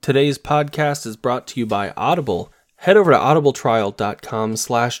Today's podcast is brought to you by Audible. Head over to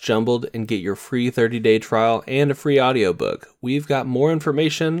audibletrial.com/jumbled and get your free 30-day trial and a free audiobook. We've got more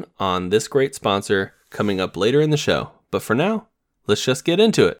information on this great sponsor coming up later in the show. But for now, let's just get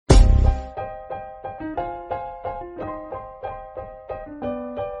into it.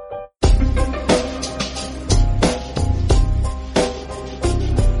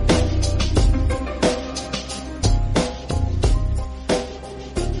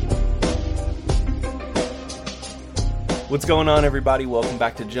 What's going on, everybody? Welcome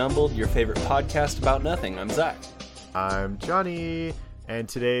back to Jumbled, your favorite podcast about nothing. I'm Zach. I'm Johnny, and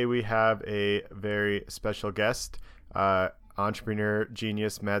today we have a very special guest, entrepreneur,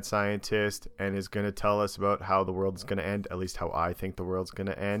 genius, mad scientist, and is going to tell us about how the world is going to end, at least how I think the world's going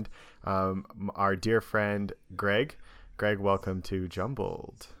to end. Our dear friend, Greg. Greg, welcome to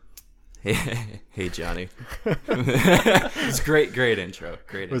Jumbled. Hey, Johnny. It's great intro.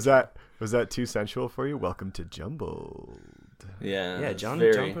 Was that too sensual for you? Welcome to Jumbled. Yeah, John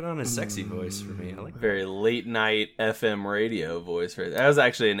put on a sexy voice for me. I like very late night FM radio voice right there. That was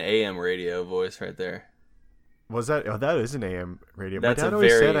actually an AM radio voice right there. Was that? Oh, that is an AM radio. That's My dad a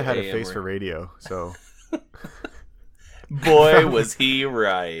always very said I had a AM face for radio, so boy, was he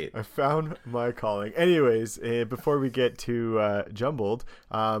right. I found my calling. Anyways, before we get to Jumbled,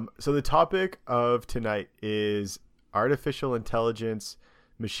 so the topic of tonight is artificial intelligence,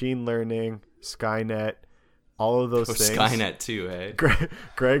 machine learning, Skynet, all of those things. Skynet too, hey?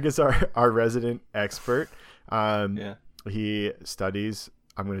 Greg is our resident expert. Yeah. He studies.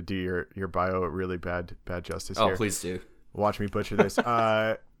 I'm going to do your bio really bad justice here. Oh, please do. Watch me butcher this.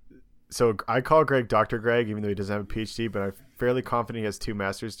 So I call Greg Dr. Greg, even though he doesn't have a PhD, but I'm fairly confident he has 2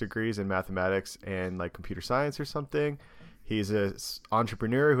 master's degrees in mathematics and like computer science or something. He's an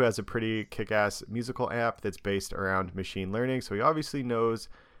entrepreneur who has a pretty kick-ass musical app that's based around machine learning. So he obviously knows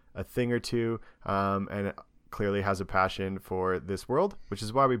a thing or two, and clearly has a passion for this world, which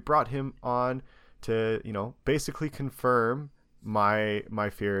is why we brought him on to, basically confirm my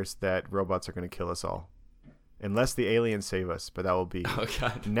fears that robots are going to kill us all. Unless the aliens save us, but that will be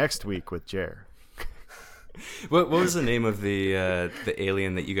next week with Jer. What was the name of the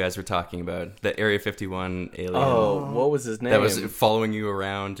alien that you guys were talking about? The Area 51 alien. Oh, what was his name? That was following you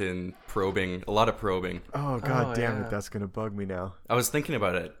around and probing. A lot of probing. Oh, God damn it. That's going to bug me now. I was thinking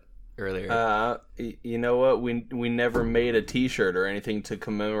about it earlier. You know what? We never made a T-shirt or anything to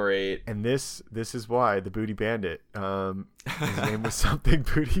commemorate. And this is why the Booty Bandit. His name was something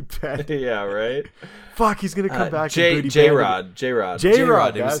Booty Bandit. Yeah, right. Fuck, he's gonna come back. J-Rod. J-Rod.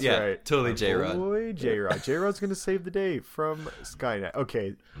 That's right. Totally J-Rod. Boy, J-Rod. J-Rod's gonna save the day from Skynet.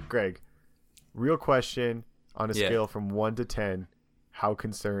 Okay, Greg. Real question on a scale from 1 to 10. How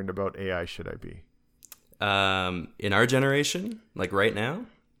concerned about AI should I be? In our generation, like right now.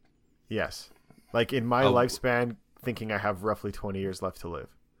 Yes. Like in my lifespan, thinking I have roughly 20 years left to live.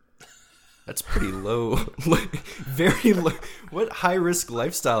 That's pretty low. Very low. What high-risk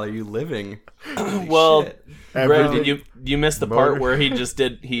lifestyle are you living? Well, Greg, did you miss the part where he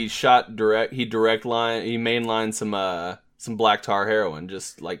mainlined some black tar heroin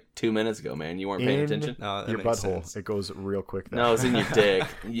just like 2 minutes ago, man? You weren't paying attention? No, your butthole. Sense. It goes real quick. No, it was in your dick.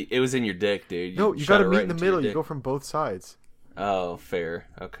 It was in your dick, dude. You got to meet in the middle. You go from both sides. Oh, fair.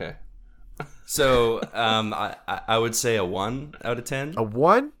 Okay. So, I would say a 1 out of 10. A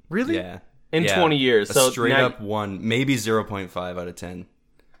 1? Really? Yeah. In 20 years. A so straight up 1, maybe 0.5 out of 10.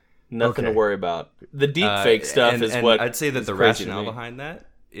 Nothing to worry about. The deep fake stuff is what I'd say that the rationale behind that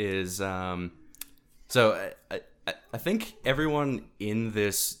is so I think everyone in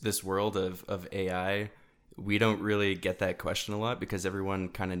this world of AI, we don't really get that question a lot because everyone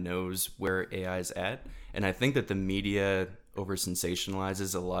kind of knows where AI is at, and I think that the media over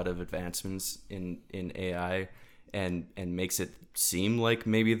sensationalizes a lot of advancements in AI and makes it seem like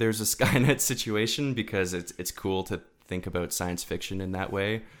maybe there's a Skynet situation because it's cool to think about science fiction in that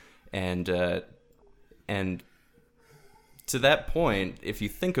way. And to that point, if you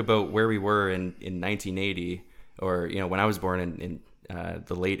think about where we were in 1980 or, when I was born in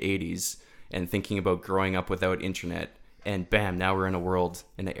the late 80s and thinking about growing up without internet, and bam, now we're in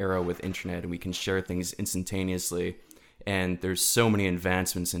an era with internet and we can share things instantaneously. And there's so many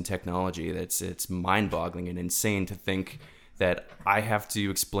advancements in technology it's mind-boggling and insane to think that I have to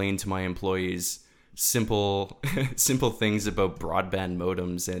explain to my employees simple things about broadband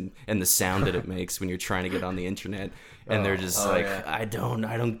modems and the sound that it makes when you're trying to get on the internet, and they're just I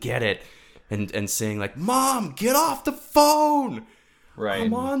don't get it, and saying like, Mom, get off the phone. Right.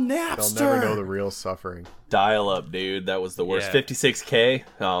 Come on, Napster. They'll never know the real suffering. Dial up, dude. That was the worst. Yeah. 56K.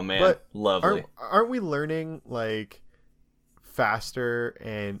 Oh man, but lovely. Aren't we learning like faster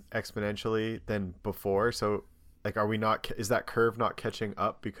and exponentially than before. So like, are we not, is that curve not catching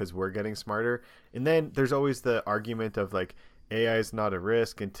up because we're getting smarter? And then there's always the argument of like AI is not a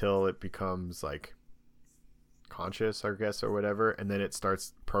risk until it becomes like conscious, I guess, or whatever, and then it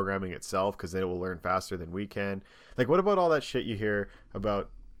starts programming itself because then it will learn faster than we can. Like, what about all that shit you hear about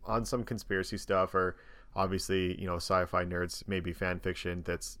on some conspiracy stuff, or obviously, you know, sci-fi nerds, maybe fan fiction,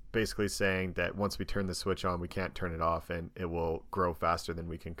 that's basically saying that once we turn the switch on, we can't turn it off and it will grow faster than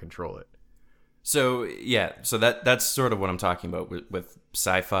we can control it? So yeah, so that's sort of what I'm talking about with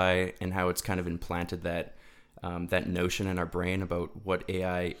sci-fi and how it's kind of implanted that that notion in our brain about what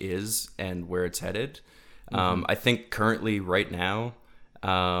AI is and where it's headed. I think currently, right now,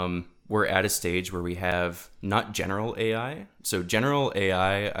 we're at a stage where we have not general AI. So general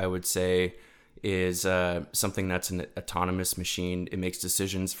AI, I would say, is something that's an autonomous machine. It makes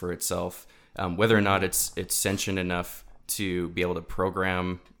decisions for itself, whether or not it's sentient enough to be able to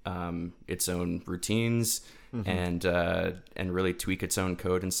program its own routines and really tweak its own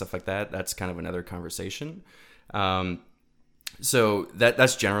code and stuff like that. That's kind of another conversation. So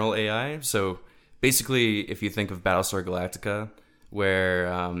that's general AI. So basically, if you think of Battlestar Galactica,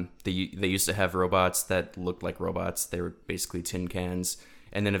 where they used to have robots that looked like robots, they were basically tin cans,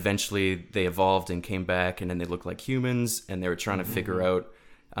 and then eventually they evolved and came back, and then they looked like humans, and they were trying to figure out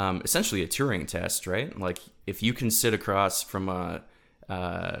essentially a Turing test, right? Like, if you can sit across from a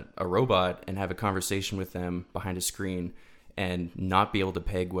robot and have a conversation with them behind a screen and not be able to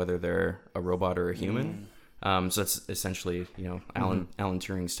peg whether they're a robot or a human. So that's essentially, you know, Alan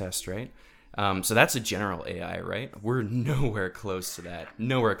Turing's test, right? So that's a general AI, right? We're nowhere close to that.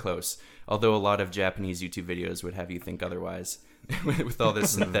 Nowhere close. Although a lot of Japanese YouTube videos would have you think otherwise with all the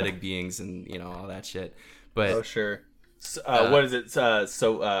synthetic beings and, you know, all that shit. But oh, sure. What is it?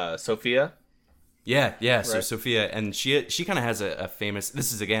 Sophia? Yeah. Right. So Sophia, and she kind of has a famous,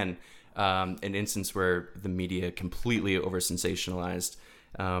 this is again, an instance where the media completely over sensationalized,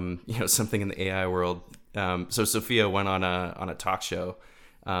 you know, something in the AI world. So Sophia went on a talk show,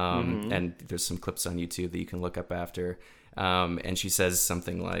 and there's some clips on YouTube that you can look up after. And she says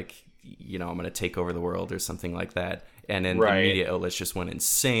something like, you know, I'm going to take over the world or something like that. And then the media outlets just went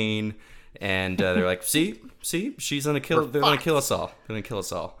insane. And they're like, see, she's going to kill, they're going to kill us all. They're going to kill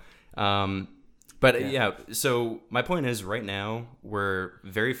us all. So my point is, right now, we're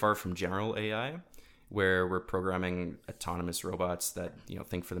very far from general AI, where we're programming autonomous robots that, you know,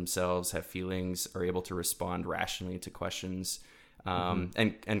 think for themselves, have feelings, are able to respond rationally to questions,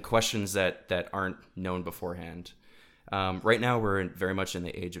 and questions that aren't known beforehand. Right now, we're very much in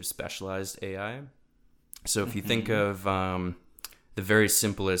the age of specialized AI. So if you think of the very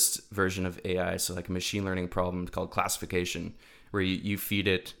simplest version of AI, so like a machine learning problem called classification, where you feed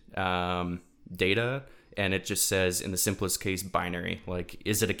it data, and it just says, in the simplest case, binary, like,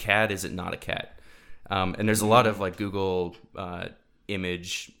 is it a cat, is it not a cat? And there's a lot of like Google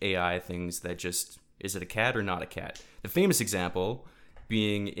image AI things that just, is it a cat or not a cat? The famous example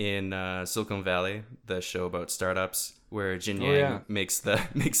being in Silicon Valley, the show about startups, where Jin Yang makes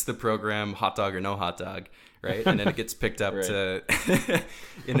the program hot dog or no hot dog, right? And then it gets picked up to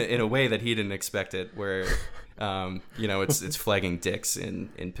in a way that he didn't expect it, where you know, it's flagging dicks in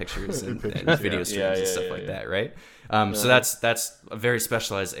pictures and video streams and stuff like that, right? So that's a very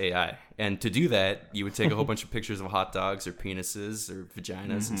specialized AI. And to do that, you would take a whole bunch of pictures of hot dogs or penises or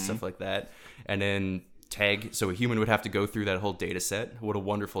vaginas and stuff like that, and then tag. So a human would have to go through that whole data set. What a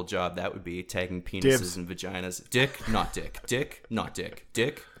wonderful job that would be, tagging penises and vaginas. Dick, not dick. Dick, not dick.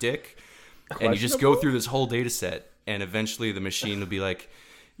 Dick, dick. And you just go through this whole data set, and eventually the machine will be like,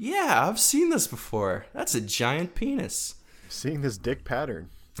 yeah, I've seen this before. That's a giant penis. Seeing this dick pattern.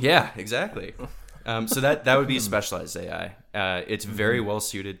 Yeah, exactly. So that would be specialized AI. It's very well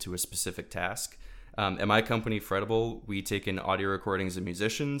suited to a specific task. At my company, Fredible, we take in audio recordings of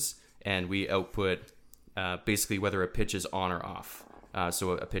musicians, and we output basically whether a pitch is on or off.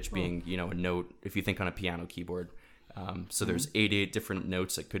 So a pitch being, you know, a note, if you think on a piano keyboard. So there's 88 different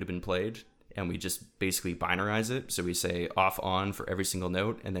notes that could have been played, and we just basically binarize it. So we say off, on for every single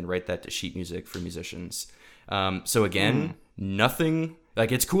note, and then write that to sheet music for musicians. So again, nothing,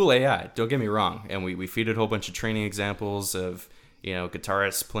 like, it's cool AI, don't get me wrong. And we feed it a whole bunch of training examples of, you know,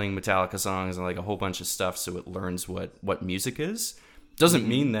 guitarists playing Metallica songs and like a whole bunch of stuff, so it learns what music is. Doesn't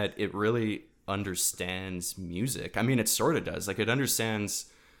mean that it really understands music. I mean, it sort of does. Like, it understands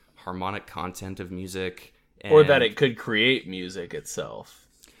harmonic content of music. Or that it could create music itself.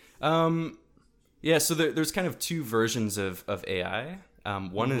 Yeah, so there's kind of two versions of AI.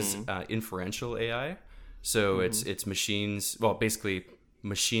 One is inferential AI. So it's machines, well, basically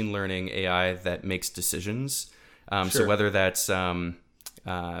machine learning AI that makes decisions. So whether that's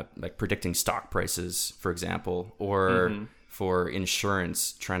like predicting stock prices, for example, or for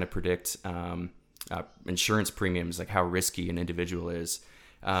insurance, trying to predict insurance premiums, like how risky an individual is,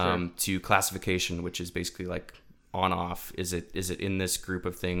 to classification, which is basically like on off. Is it in this group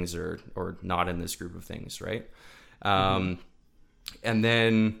of things or not in this group of things, right? And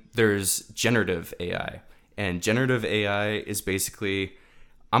then there's generative AI. And generative AI is basically,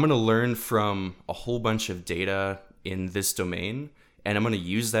 I'm going to learn from a whole bunch of data in this domain, and I'm going to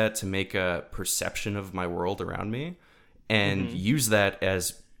use that to make a perception of my world around me, and use that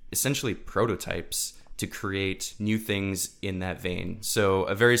as essentially prototypes to create new things in that vein. So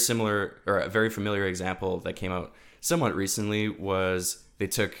a very familiar example that came out somewhat recently was they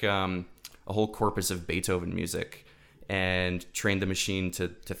took a whole corpus of Beethoven music and trained the machine to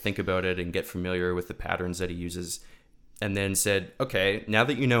think about it and get familiar with the patterns that he uses, and then said, okay, now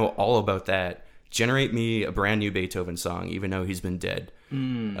that you know all about that, generate me a brand new Beethoven song, even though he's been dead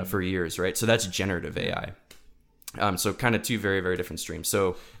for years, right? So that's generative AI. So kind of two very, very different streams.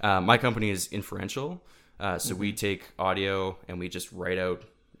 So my company is Inferential. So we take audio and we just write out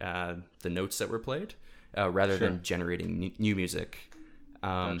the notes that were played rather than generating new music.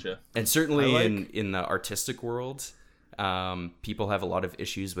 Gotcha. And certainly in the artistic world, people have a lot of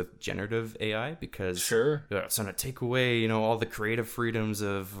issues with generative AI because it's going to take away, all the creative freedoms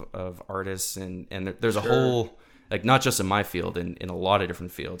of artists, and there's a whole, like, not just in my field, in a lot of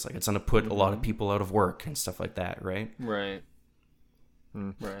different fields, like it's going to put a lot of people out of work and stuff like that, right? Right.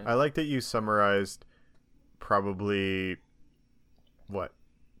 I like that you summarized probably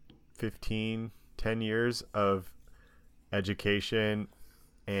 10 years of education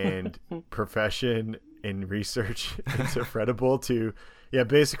and profession and research into Fredible to,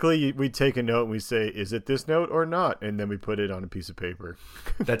 basically we take a note and we say, is it this note or not? And then we put it on a piece of paper.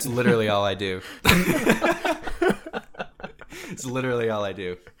 That's literally all I do. It's literally all I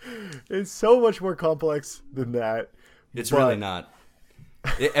do. It's so much more complex than that. It's really not.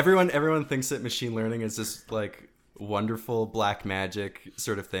 Everyone thinks that machine learning is this like wonderful black magic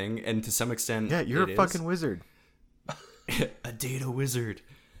sort of thing, and to some extent, you're a fucking wizard. A data wizard.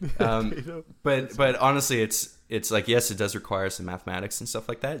 But honestly, it's like, yes, it does require some mathematics and stuff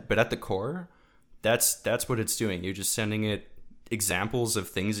like that, but at the core, that's what it's doing. You're just sending it examples of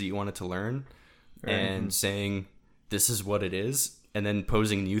things that you want it to learn, and saying this is what it is, and then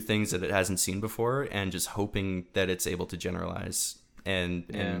posing new things that it hasn't seen before, and just hoping that it's able to generalize and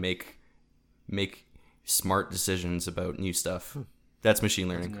make smart decisions about new stuff. That's machine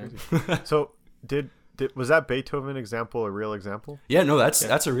learning. So was that Beethoven example a real example? Yeah, no,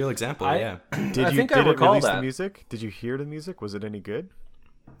 that's a real example. I think did I it recall release that. the music? Did you hear the music? Was it any good?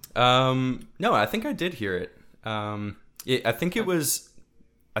 No, I think I did hear it. I think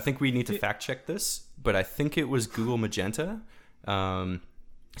we need to fact check this, but I think it was Google Magenta. So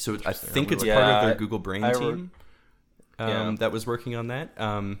I think it's part of their Google Brain team that was working on that.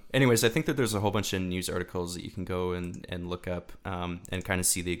 Anyways, I think that there's a whole bunch of news articles that you can go and look up and kind of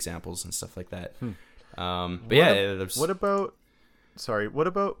see the examples and stuff like that. But what about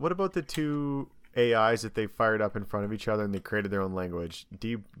the two AIs that they fired up in front of each other and they created their own language?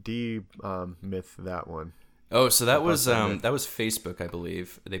 Myth that one. Oh, so that was Facebook, I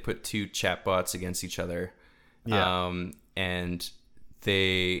believe. They put two chatbots against each other. Yeah. And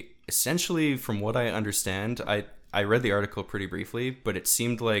they essentially, from what I understand, I read the article pretty briefly, but it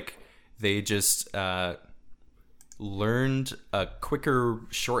seemed like they just learned a quicker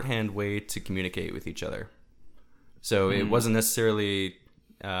shorthand way to communicate with each other. So it wasn't necessarily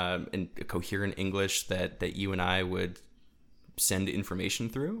in coherent English that you and I would send information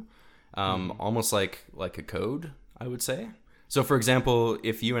through. Almost like a code, I would say. So, for example,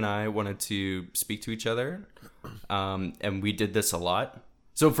 if you and I wanted to speak to each other, and we did this a lot.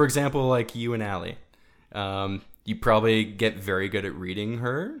 So, for example, like you and Allie, you probably get very good at reading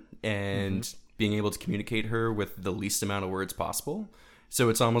her and being able to communicate her with the least amount of words possible. So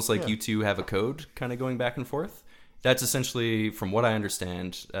it's almost like you two have a code kind of going back and forth. That's essentially, from what I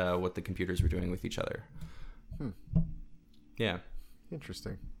understand, what the computers were doing with each other. Yeah.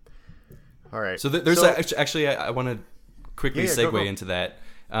 Interesting. All right. So there's actually, I want to quickly segue go. into that.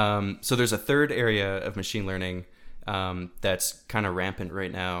 So there's a third area of machine learning that's kind of rampant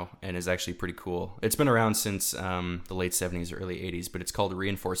right now and is actually pretty cool. It's been around since the late 70s or early 80s, but it's called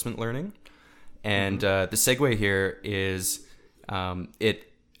reinforcement learning. And the segue here is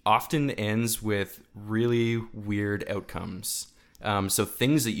it often ends with really weird outcomes. So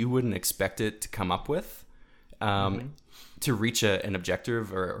things that you wouldn't expect it to come up with to reach an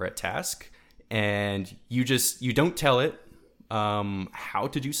objective or a task. And you don't tell it how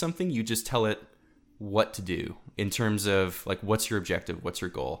to do something. You just tell it what to do in terms of like, what's your objective? What's your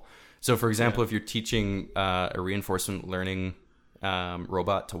goal? So for example, if you're teaching a reinforcement learning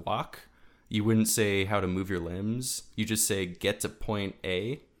robot to walk, you wouldn't say how to move your limbs. You just say get to point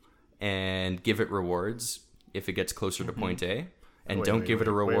A and give it rewards if it gets closer to point A, and don't give it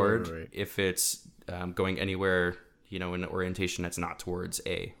a reward if it's going anywhere, you know, in an orientation that's not towards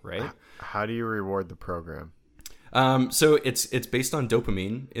A, right? How do you reward the program? So it's based on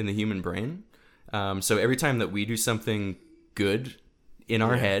dopamine in the human brain. So every time that we do something good in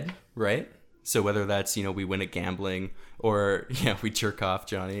our head, right? So whether that's, you know, we win at gambling or, yeah, we jerk off,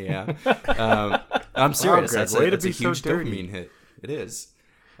 Johnny. Yeah. I'm serious. Wow, that's a huge dopamine hit. It is.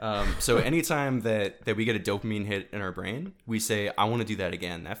 So anytime that we get a dopamine hit in our brain, we say, I want to do that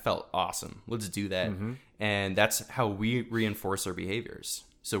again. That felt awesome. Let's do that. And that's how we reinforce our behaviors.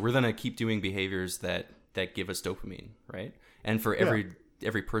 So we're going to keep doing behaviors that give us dopamine, right? And for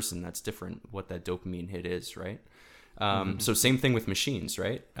every person, that's different what that dopamine hit is, right? So same thing with machines,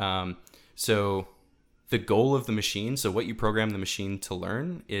 right? So the goal of the machine, so what you program the machine to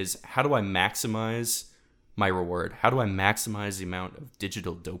learn is, how do I maximize my reward? How do I maximize the amount of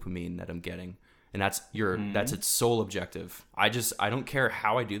digital dopamine that I'm getting? And that's its sole objective. I don't care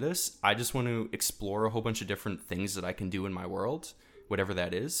how I do this. I just want to explore a whole bunch of different things that I can do in my world, whatever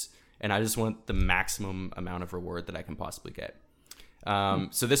that is. And I just want the maximum amount of reward that I can possibly get.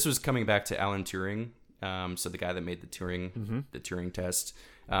 So this was coming back to Alan Turing. So the guy that made the Turing test,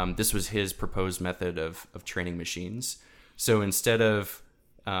 this was his proposed method of training machines. So instead of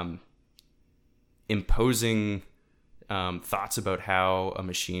imposing thoughts about how a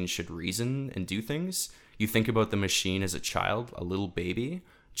machine should reason and do things, you think about the machine as a child, a little baby,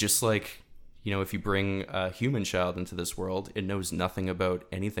 just like, you know, if you bring a human child into this world, it knows nothing about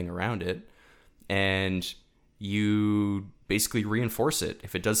anything around it. And you basically reinforce it.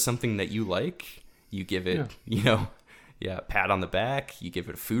 If it does something that you like, you give it, pat on the back, you give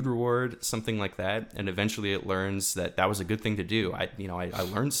it a food reward, something like that. And eventually it learns that was a good thing to do. I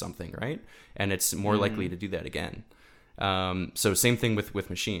learned something, right? And it's more likely to do that again. So same thing with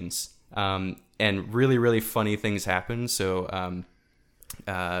machines. And really, really funny things happen. So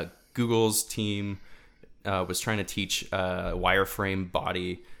Google's team was trying to teach a wireframe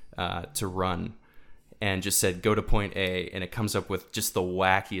body to run, and just said, go to point A, and it comes up with just the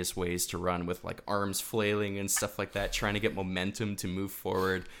wackiest ways to run, with like arms flailing and stuff like that, trying to get momentum to move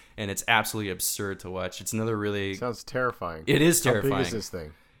forward. And it's absolutely absurd to watch. It's another really... Sounds terrifying. It is terrifying. How big is this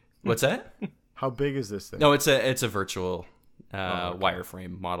thing? What's that? How big is this thing? No, it's a virtual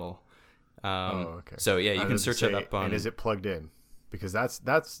wireframe model. Okay. So yeah, you can search it up on... And is it plugged in? Because that's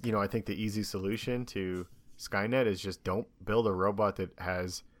I think the easy solution to Skynet is just don't build a robot that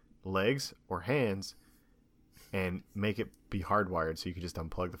has legs or hands, and make it be hardwired so you can just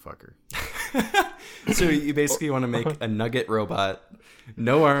unplug the fucker. So you basically want to make a nugget robot,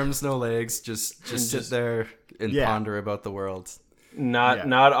 no arms, no legs, just sit there and ponder about the world. Not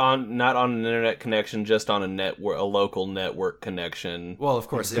on an internet connection, just on a local network connection. Well, of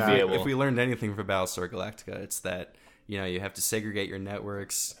course, if we learned anything from Battlestar Galactica, it's that, you know, you have to segregate your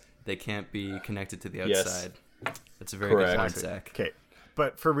networks. They can't be connected to the outside. Yes. That's a very good point, Zach. Okay,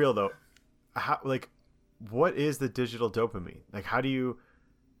 but for real though, what is the digital dopamine? Like, how do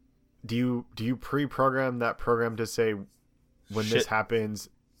you pre-program that program to say, when this happens,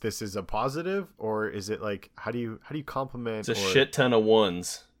 this is a positive? Or is it like, how do you complement? It's a shit ton of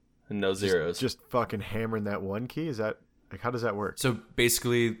ones and no zeros. Just fucking hammering that one key? Is that, like, how does that work? So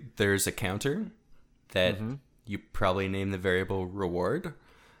basically there's a counter that you probably name the variable reward,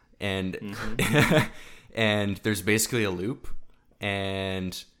 and and there's basically a loop,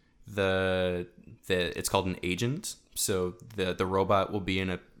 and it's called an agent. So the robot will be in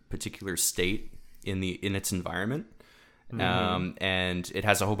a particular state in its environment, and it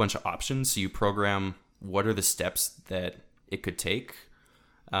has a whole bunch of options. So you program what are the steps that it could take.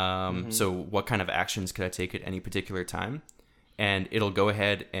 So what kind of actions could I take at any particular time, and it'll go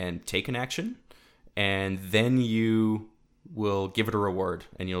ahead and take an action, and then you will give it a reward,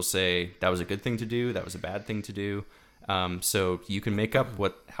 and you'll say that was a good thing to do, that was a bad thing to do. So you can make up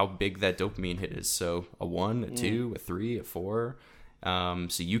how big that dopamine hit is. So a 1, a 2, a 3, a 4.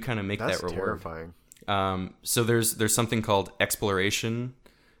 So you kind of make that reward. That's terrifying. So there's something called exploration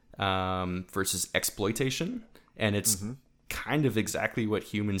versus exploitation, and it's kind of exactly what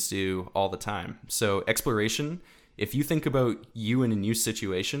humans do all the time. So exploration, if you think about you in a new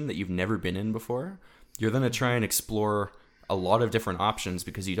situation that you've never been in before, you're going to try and explore a lot of different options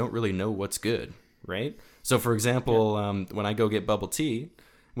because you don't really know what's good, right? So for example, when I go get bubble tea,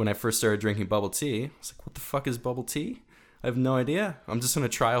 when I first started drinking bubble tea, I was like, what the fuck is bubble tea? I have no idea. I'm just gonna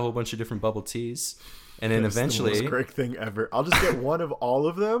try a whole bunch of different bubble teas, and then That's eventually, the most Greg thing ever. I'll just get one of all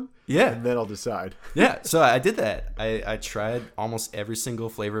of them, yeah, and then I'll decide. yeah. So I did that. I tried almost every single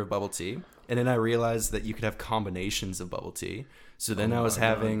flavor of bubble tea, and then I realized that you could have combinations of bubble tea. So then I was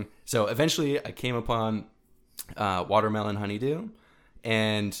having. So eventually, I came upon watermelon honeydew.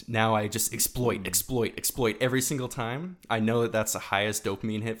 And now I just exploit every single time. I know that that's the highest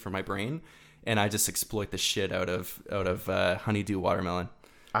dopamine hit for my brain, and I just exploit the shit out of honeydew watermelon.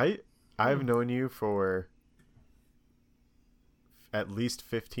 I've known you for at least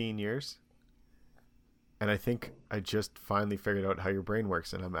 15 years, and I think I just finally figured out how your brain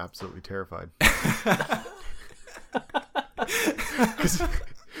works, and I'm absolutely terrified. 'Cause,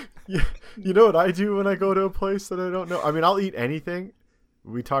 you know what I do when I go to a place that I don't know? I mean, I'll eat anything.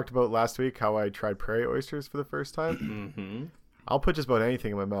 We talked about last week how I tried prairie oysters for the first time. Mm-hmm. I'll put just about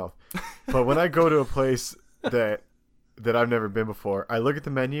anything in my mouth. But when I go to a place that I've never been before, I look at the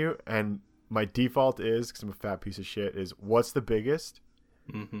menu and my default is, because I'm a fat piece of shit, is what's the biggest?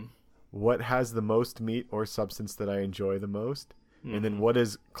 Mm-hmm. What has the most meat or substance that I enjoy the most? Mm-hmm. And then what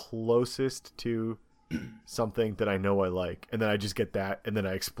is closest to something that I know I like, and then I just get that, and then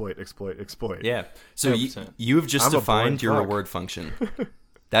I exploit. Yeah. So you've just defined your fuck. reward function.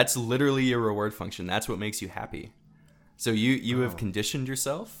 That's literally your reward function. That's what makes you happy. So you have conditioned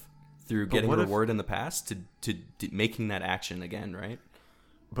yourself through getting a reward in the past to making that action again, right?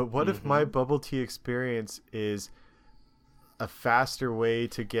 But what if my bubble tea experience is a faster way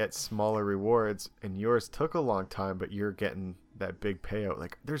to get smaller rewards, and yours took a long time, but you're getting that big payout?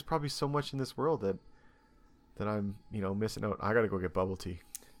 Like, there's probably so much in this world that I'm, missing out. I gotta go get bubble tea.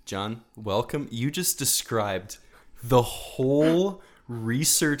 John, welcome. You just described the whole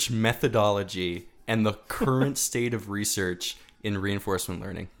research methodology and the current state of research in reinforcement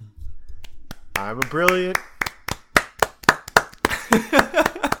learning. I'm a brilliant.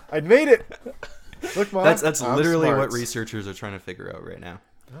 I made it. Look, Mom. That's literally smart. what researchers are trying to figure out right now.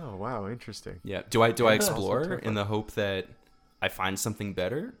 Oh wow, interesting. Yeah. Do I explore in the hope that I find something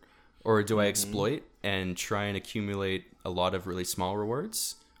better? Or do I exploit and try and accumulate a lot of really small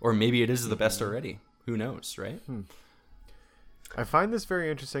rewards? Or maybe it is the best already. Who knows, right? I find this very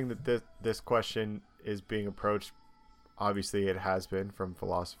interesting that this question is being approached. Obviously, it has been from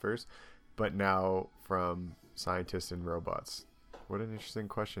philosophers, but now from scientists and robots. What an interesting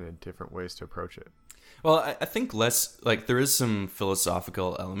question and different ways to approach it. Well, I think less, like, there is some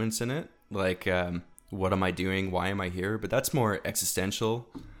philosophical elements in it. Like, what am I doing? Why am I here? But that's more existential.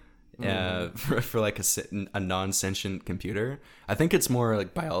 For like a non-sentient computer. I think it's more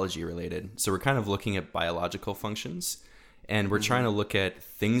like biology related. So we're kind of looking at biological functions, and we're trying to look at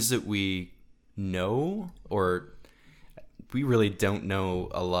things that we know, or we really don't know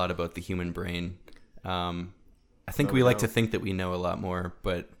a lot about the human brain. I think we like to think that we know a lot more,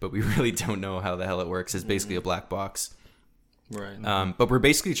 but we really don't know how the hell it works. It's basically a black box. Right. But we're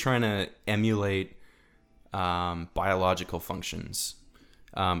basically trying to emulate biological functions.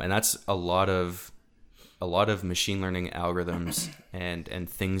 And that's a lot of machine learning algorithms and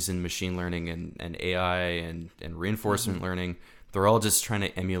things in machine learning and AI and reinforcement learning. They're all just trying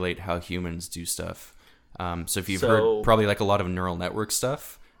to emulate how humans do stuff. So if you've heard probably like a lot of neural network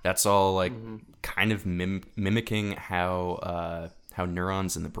stuff, that's all like kind of mimicking how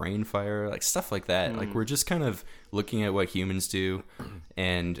neurons in the brain fire, like stuff like that. Like we're just kind of looking at what humans do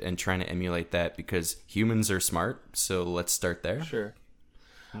and trying to emulate that because humans are smart. So let's start there. Sure.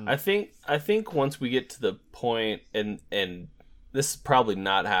 I think once we get to the point, and this is probably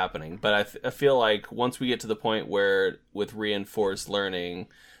not happening, but I feel like once we get to the point where with reinforced learning,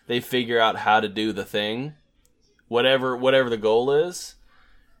 they figure out how to do the thing, whatever the goal is.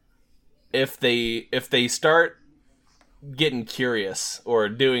 If they start getting curious or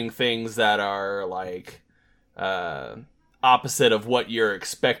doing things that are like opposite of what you're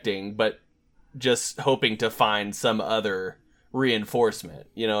expecting, but just hoping to find some other reinforcement,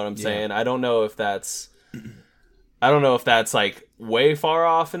 you know what I'm saying? I don't know if that's like way far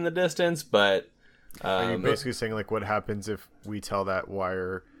off in the distance, but are you basically saying like what happens if we tell that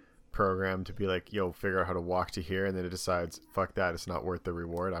wire program to be like, yo, figure out how to walk to here, and then it decides, fuck that, it's not worth the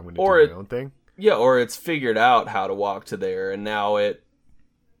reward, I'm going to do my own thing? Yeah, or it's figured out how to walk to there, and now it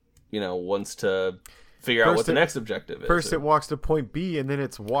wants to figure out what the next objective is. First it walks to point B, and then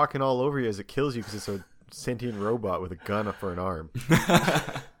it's walking all over you as it kills you because it's a sentient robot with a gun for an arm.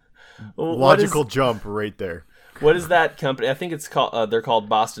 Logical jump right there. What is that company? I think it's called. They're called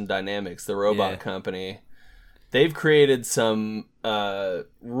Boston Dynamics, the robot company. they've created some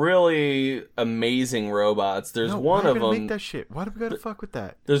really amazing robots. There's one of them. Make that shit. Why do we gotta fuck with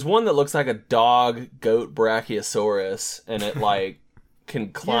that? There's one that looks like a dog goat brachiosaurus, and it like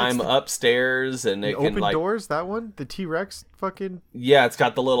can climb upstairs, and it can open like doors. That one, the T-Rex, fucking it's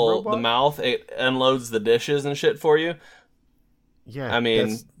got the little robot? the mouth. It unloads the dishes and shit for you. Yeah, I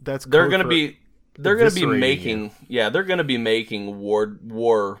mean, that's they're code gonna for be. They're gonna be eviscerating making, you. they're gonna be making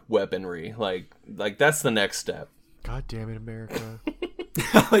war weaponry. Like that's the next step. God damn it, America!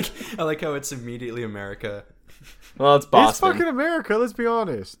 I like how it's immediately America. Well, it's Boston. It's fucking America. Let's be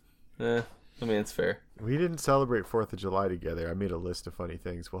honest. I mean, it's fair. We didn't celebrate 4th of July together. I made a list of funny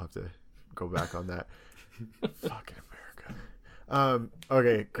things. We'll have to go back on that. Fucking America.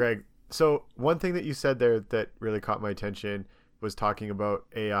 Okay, Greg. So one thing that you said there that really caught my attention was talking about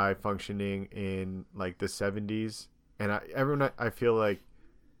AI functioning in like the 70s, and everyone I feel like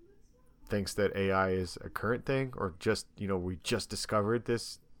thinks that AI is a current thing, or just we just discovered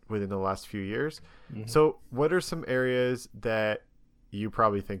this within the last few years. Mm-hmm. So what are some areas that you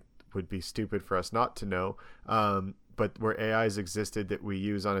probably think would be stupid for us not to know, but where AI has existed that we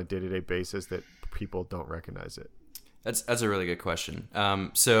use on a day-to-day basis that people don't recognize it? That's a really good question.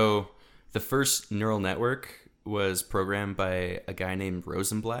 So the first neural network was programmed by a guy named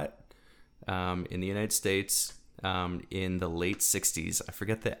Rosenblatt in the United States in the late 60s. I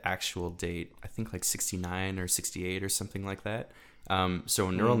forget the actual date. I think like 69 or 68 or something like that.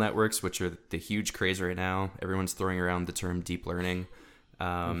 So neural networks, which are the huge craze right now, everyone's throwing around the term deep learning.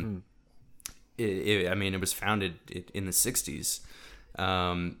 It was founded in the 60s.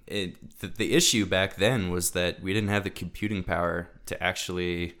 The issue back then was that we didn't have the computing power to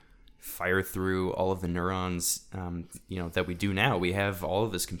actually fire through all of the neurons that we do now. We have all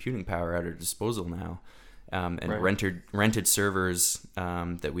of this computing power at our disposal now, and rented servers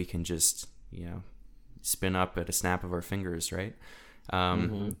that we can just spin up at a snap of our fingers, right?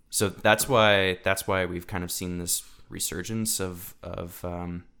 So that's why we've kind of seen this resurgence of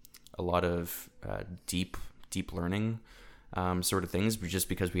a lot of deep learning sort of things, just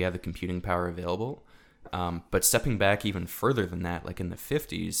because we have the computing power available. But stepping back even further than that, like in the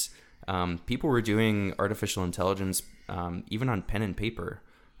 50s, people were doing artificial intelligence even on pen and paper,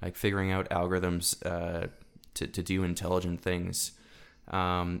 like figuring out algorithms to do intelligent things.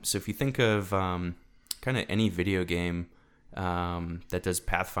 So if you think of kind of any video game that does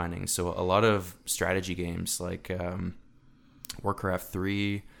pathfinding, so a lot of strategy games like Warcraft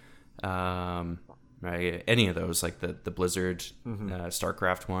 3, any of those, like the Blizzard,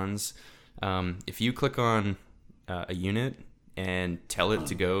 StarCraft ones, if you click on a unit and tell it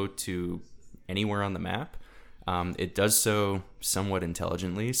to go to anywhere on the map, it does so somewhat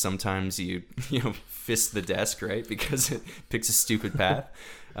intelligently. Sometimes you fist the desk, right, because it picks a stupid path.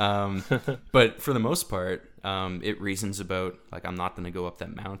 But for the most part, it reasons about, like, I'm not going to go up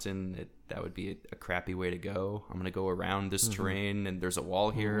that mountain. That would be a crappy way to go. I'm going to go around this terrain, and there's a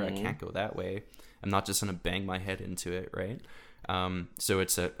wall here. I can't go that way. I'm not just going to bang my head into it, right? So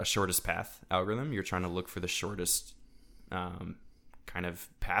it's a shortest path algorithm. You're trying to look for the shortest kind of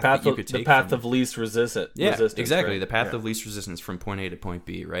path that you could take. The path of least resistance. Yeah, exactly. Right? The path of least resistance from point A to point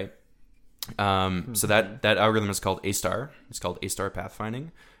B, right? So that algorithm is called A-star. It's called A-star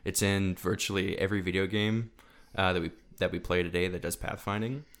pathfinding. It's in virtually every video game that we play today that does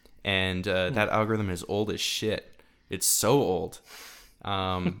pathfinding. And that algorithm is old as shit. It's so old.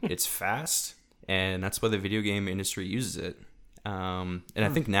 It's fast, and that's why the video game industry uses it. And I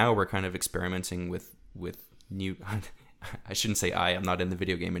think now we're kind of experimenting with new... I shouldn't say I'm not in the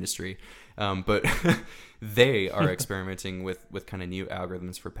video game industry, but they are experimenting with kind of new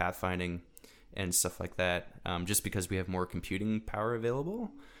algorithms for pathfinding and stuff like that, just because we have more computing power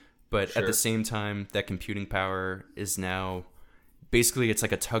available. But at the same time, that computing power is now basically, it's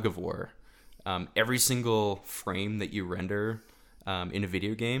like a tug of war. Every single frame that you render in a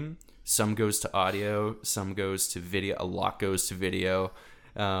video game, some goes to audio, some goes to video, a lot goes to video.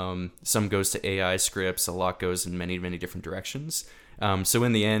 Some goes to AI scripts, a lot goes in many, many different directions. So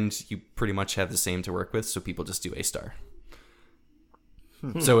in the end, you pretty much have the same to work with, so people just do A-star.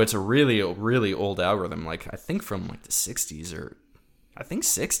 So it's a really, really old algorithm, like I think from like the 60s or I think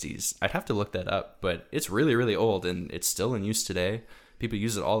 60s. I'd have to look that up, but it's really, really old, and it's still in use today. People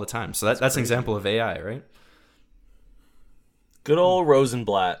use it all the time. So that's an example of AI, right? Good old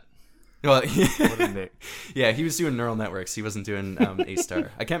Rosenblatt. Well, yeah, he was doing neural networks. He wasn't doing A-star.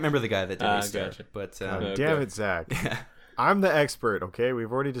 I can't remember the guy that did A-star. Gotcha. But damn it, Zach. Yeah. I'm the expert, okay?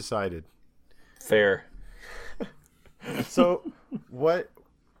 We've already decided. Fair. So,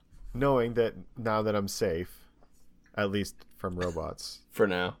 knowing that now that I'm safe, at least from robots. For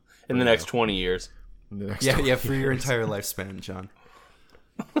now. In the next 20 years. in the next Yeah, 20 yeah, for your years. entire lifespan, John.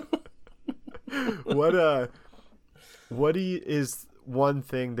 What is one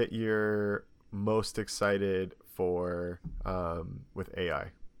thing that you're most excited for with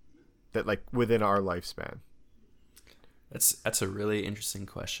AI that like within our lifespan? That's a really interesting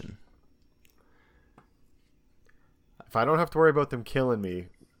question. If I don't have to worry about them killing me,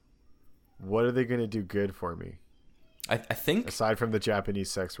 what are they going to do good for me? I think Aside from the Japanese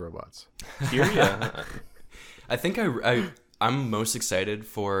sex robots. I think I'm most excited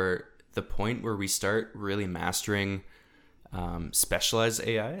for the point where we start really mastering specialized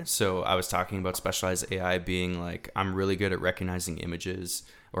AI. So I was talking about specialized AI being like, I'm really good at recognizing images,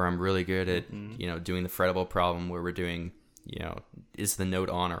 or I'm really good at, doing the Fredable problem where we're doing, is the note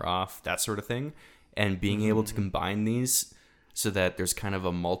on or off, that sort of thing. And being able to combine these so that there's kind of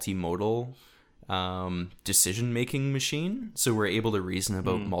a multimodal decision-making machine. So we're able to reason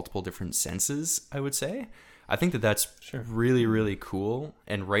about multiple different senses, I would say. I think that that's really, really cool.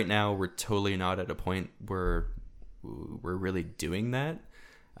 And right now we're totally not at a point where we're really doing that.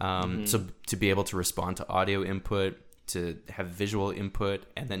 So to be able to respond to audio input, to have visual input,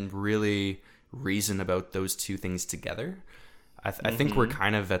 and then really reason about those two things together. I think we're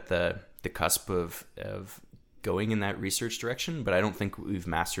kind of at the cusp of going in that research direction, but I don't think we've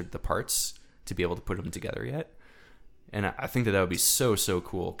mastered the parts to be able to put them together yet. And I think that would be so, so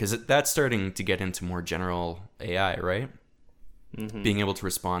cool, because that's starting to get into more general AI, right? Being able to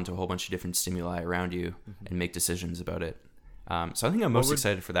respond to a whole bunch of different stimuli around you and make decisions about it. So I think I'm most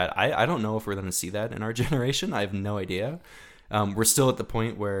excited for that. I don't know if we're going to see that in our generation. I have no idea. We're still at the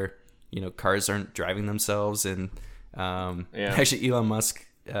point where, cars aren't driving themselves. And actually Elon Musk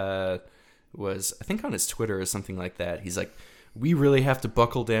was, I think on his Twitter or something like that, he's like, we really have to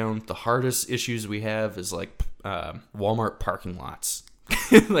buckle down. The hardest issues we have is like Walmart parking lots.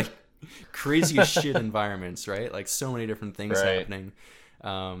 Like crazy as shit environments, right? Like so many different things happening.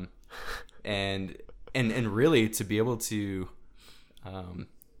 And really to be able to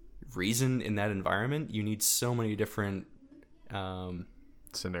reason in that environment, you need so many different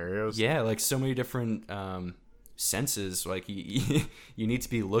scenarios. Yeah, like so many different senses. Like you need to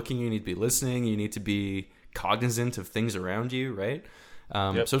be looking, you need to be listening, you need to be cognizant of things around you, right?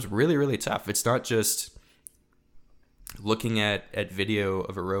 So it's really, really tough. It's not just looking at video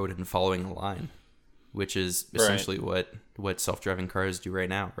of a road and following a line, which is essentially what self-driving cars do right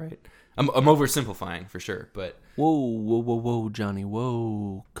now, right? I'm oversimplifying for sure, but whoa, Johnny,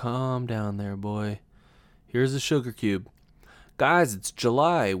 whoa, calm down there, boy. Here's a sugar cube. Guys, it's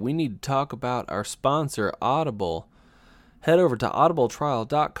July. We need to talk about our sponsor, Audible. Head over to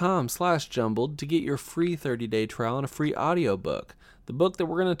audibletrial.com/jumbled to get your free 30-day trial and a free audiobook. The book that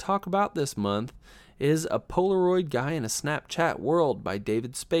we're going to talk about this month is A Polaroid Guy in a Snapchat World by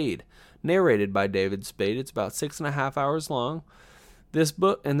David Spade. Narrated by David Spade. It's about 6.5 hours long. This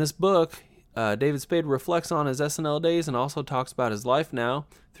book, David Spade reflects on his SNL days and also talks about his life now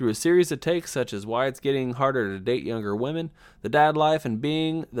through a series of takes such as why it's getting harder to date younger women, the dad life, and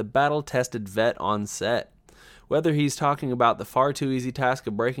being the battle-tested vet on set. Whether he's talking about the far too easy task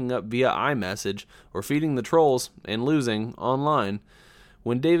of breaking up via iMessage or feeding the trolls and losing online,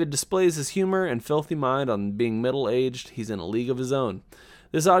 when David displays his humor and filthy mind on being middle-aged, he's in a league of his own.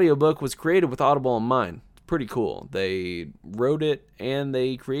 This audiobook was created with Audible in mind. It's pretty cool. They wrote it and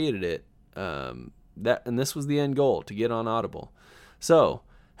they created it. And this was the end goal, to get on Audible. So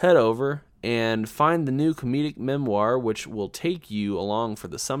head over and find the new comedic memoir, which will take you along for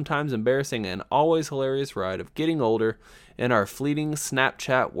the sometimes embarrassing and always hilarious ride of getting older in our fleeting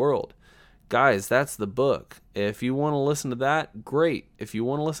Snapchat world. Guys, that's the book. If you want to listen to that, great. If you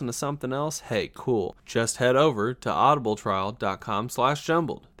want to listen to something else, hey, cool. Just head over to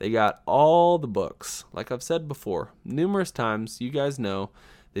audibletrial.com/jumbled. They got all the books. Like I've said before, numerous times, you guys know,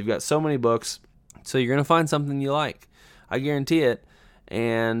 they've got so many books, so you're going to find something you like. I guarantee it,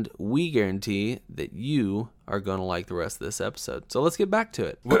 and we guarantee that you are going to like the rest of this episode. So let's get back to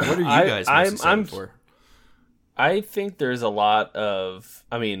it. What are you guys most excited for? I think there's a lot of,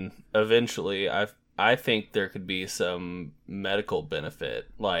 eventually, I think there could be some medical benefit,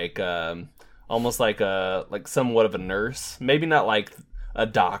 like almost like somewhat of a nurse, maybe not like a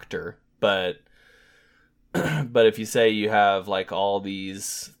doctor, but if you say you have like all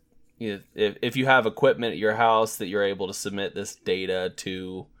these, if you have equipment at your house that you're able to submit this data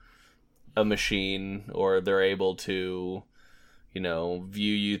to a machine, or they're able to,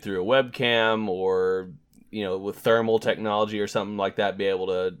 view you through a webcam, or with thermal technology or something like that, be able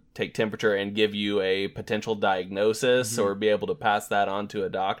to take temperature and give you a potential diagnosis, or be able to pass that on to a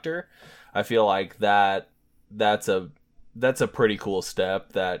doctor. I feel like that's a pretty cool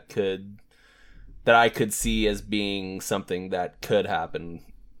step that could that I could see as being something that could happen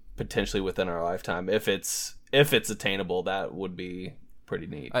potentially within our lifetime. If it's attainable, that would be pretty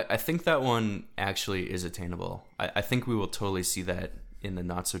neat. I think that one actually is attainable. I think we will totally see that in the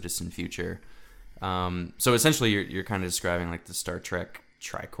not so distant future. So essentially you're kind of describing like the Star Trek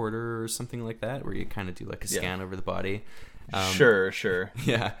tricorder or something like that, where you kind of do like a scan over the body. Sure.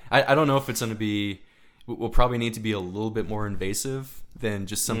 Yeah. I don't know if it's going to be, we'll probably need to be a little bit more invasive than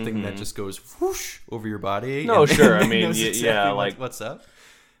just something that just goes whoosh over your body. No, sure. I mean, exactly like what's up.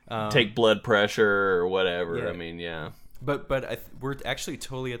 Take blood pressure or whatever. Yeah. I mean, yeah. But we're actually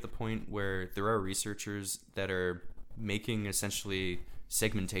totally at the point where there are researchers that are making essentially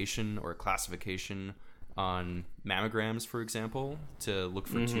segmentation or classification on mammograms, for example, to look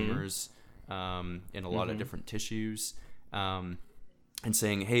for tumors in a lot of different tissues, and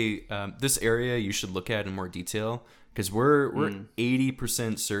saying, hey, this area you should look at in more detail, because we're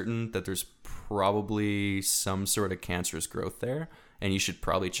 80% certain that there's probably some sort of cancerous growth there, and you should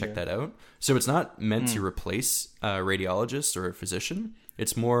probably check that out. So it's not meant to replace a radiologist or a physician.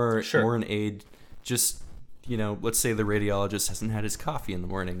 It's more an aid. Just, let's say the radiologist hasn't had his coffee in the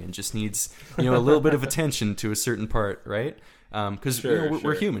morning and just needs, a little bit of attention to a certain part, right? Because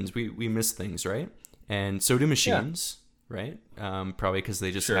we're humans. We miss things, right? And so do machines, right? Probably because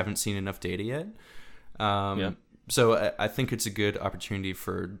they just haven't seen enough data yet. So I think it's a good opportunity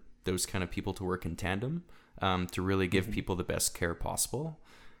for those kind of people to work in tandem, to really give people the best care possible.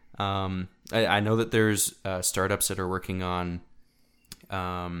 I know that there's startups that are working on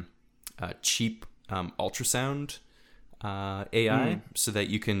cheap ultrasound AI, so that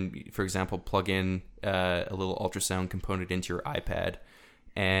you can, for example, plug in a little ultrasound component into your iPad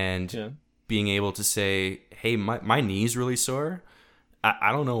and being able to say, hey, my knee's really sore.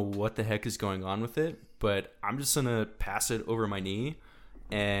 I don't know what the heck is going on with it, but I'm just going to pass it over my knee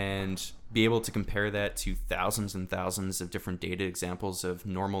and be able to compare that to thousands and thousands of different data examples of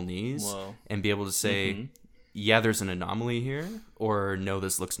normal knees. Whoa. And be able to say, yeah, there's an anomaly here, or no,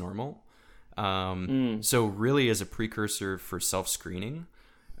 this looks normal. So really as a precursor for self-screening,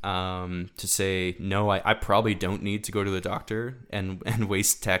 to say, no, I probably don't need to go to the doctor and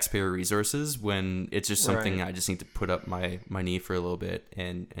waste taxpayer resources when it's just something I just need to put up my knee for a little bit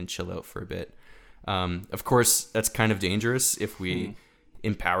and chill out for a bit. Of course, that's kind of dangerous if we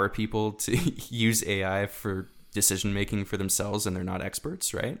empower people to use AI for decision making for themselves and they're not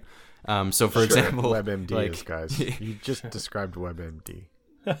experts, right? So for example, WebMD is, guys. You just described WebMD.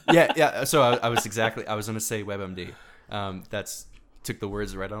 Yeah. So I was going to say WebMD. That's took the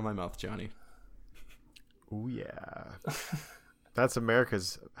words right out of my mouth, Johnny. Oh yeah, that's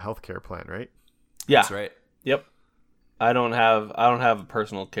America's healthcare plan, right? Yeah, that's right. Yep. I don't have a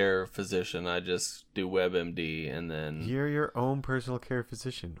personal care physician. I just do WebMD, and then you're your own personal care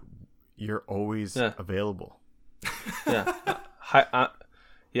physician. You're always available. Yeah.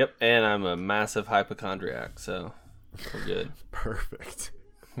 Yep, and I'm a massive hypochondriac, so we're good. Perfect.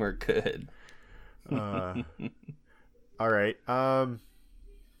 We're good. All right. What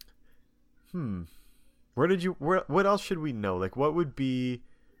else should we know? Like,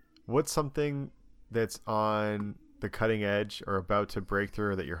 what's something that's on the cutting edge or about to break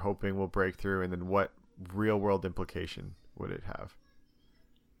through, or that you're hoping will break through, and then what real world implication would it have?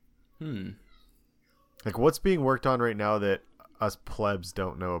 Like, what's being worked on right now that us plebs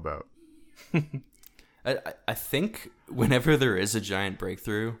don't know about? I think whenever there is a giant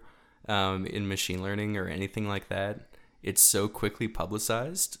breakthrough in machine learning or anything like that, it's so quickly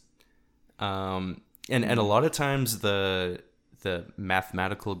publicized, and a lot of times the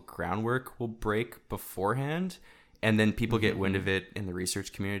mathematical groundwork will break beforehand, and then people get wind of it in the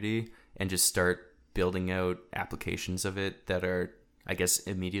research community and just start building out applications of it that are, I guess,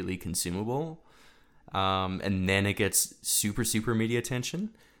 immediately consumable, and then it gets super media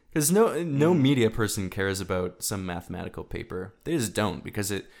attention. Because no media person cares about some mathematical paper. They just don't, because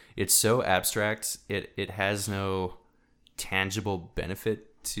it's so abstract. It has no tangible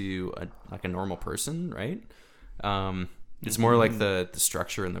benefit to a normal person, right? It's more like the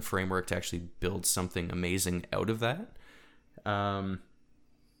structure and the framework to actually build something amazing out of that.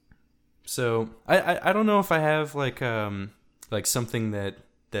 So I don't know if I have like something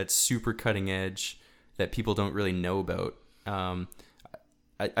that's super cutting edge that people don't really know about.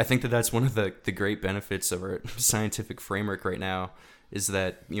 I think that's one of the great benefits of our scientific framework right now, is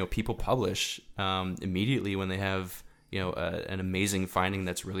that people publish immediately when they have an amazing finding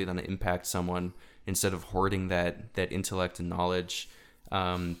that's really going to impact someone, instead of hoarding that intellect and knowledge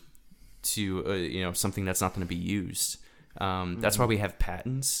to something that's not going to be used. That's why we have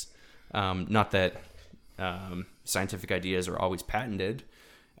patents. Not that scientific ideas are always patented,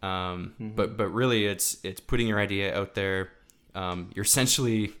 But really, it's putting your idea out there. You're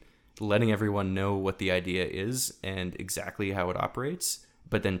essentially letting everyone know what the idea is and exactly how it operates,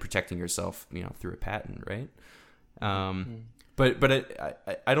 but then protecting yourself, through a patent, right? But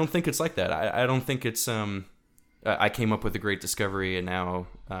I don't think it's like that. I don't think it's I came up with a great discovery and now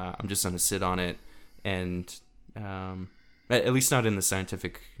I'm just going to sit on it, and at least not in the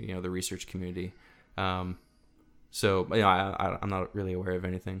scientific, the research community. So I'm not really aware of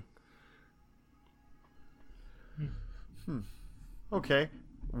anything. Okay.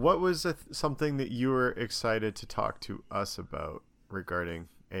 What was something that you were excited to talk to us about regarding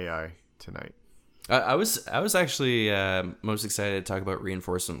AI tonight? I was actually most excited to talk about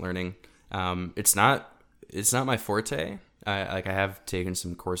reinforcement learning. It's not my forte. I have taken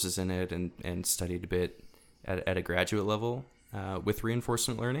some courses in it and studied a bit at a graduate level with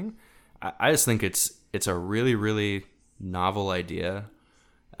reinforcement learning. I just think it's a really, really novel idea,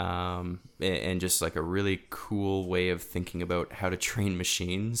 and just like a really cool way of thinking about how to train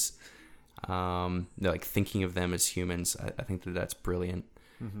machines. Like thinking of them as humans. I think that's brilliant.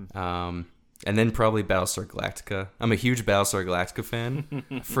 Mm-hmm. And then probably Battlestar Galactica. I'm a huge Battlestar Galactica fan.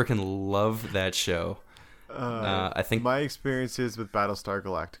 I freaking love that show. I think my experiences with Battlestar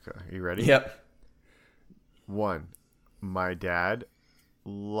Galactica. Are you ready? Yep. 1, my dad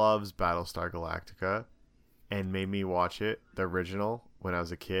loves Battlestar Galactica and made me watch it, the original, when I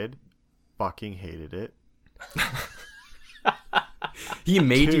was a kid. Fucking hated it. He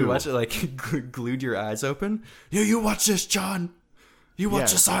made you watch it, like glued your eyes open. You watch this, John. You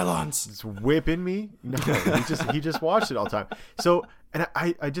watch the Cylons. It's whipping me. No, he just watched it all the time. So, and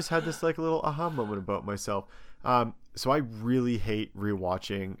I just had this like little aha moment about myself. So I really hate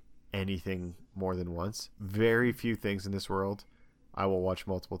rewatching anything more than once. Very few things in this world I will watch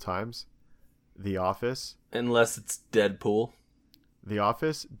multiple times. The Office. Unless it's Deadpool. The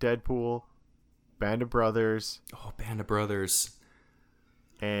Office, Deadpool, Band of Brothers. Oh, Band of Brothers.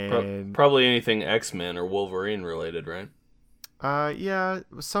 And probably anything X-Men or Wolverine related, right? Yeah,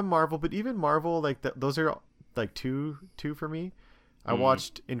 some Marvel, but even Marvel, like those are like two for me. I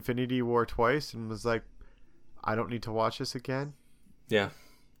watched Infinity War twice and was like, I don't need to watch this again. Yeah,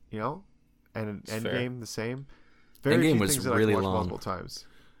 and it's Endgame the same. Very few Endgame was things that really I can watch long. multiple times.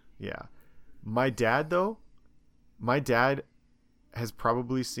 Yeah, my dad has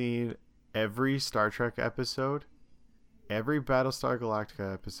probably seen every Star Trek episode, every Battlestar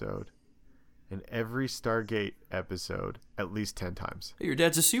Galactica episode, and every Stargate episode at least 10 times. Hey, your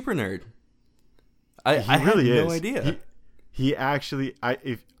dad's a super nerd. I really had is. no idea. He actually,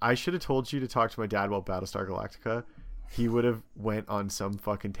 if I should have told you to talk to my dad about Battlestar Galactica, he would have went on some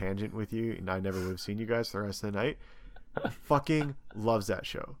fucking tangent with you, and I never would have seen you guys for the rest of the night. Fucking loves that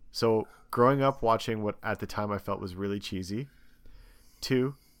show. So growing up watching what at the time I felt was really cheesy.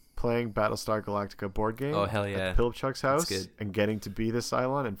 2, playing Battlestar Galactica board game. Oh, hell yeah. At Pilipchuk's house and getting to be the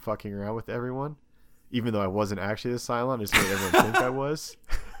Cylon and fucking around with everyone. Even though I wasn't actually the Cylon, I just made everyone think I was.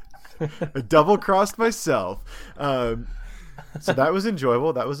 I double-crossed myself. So that was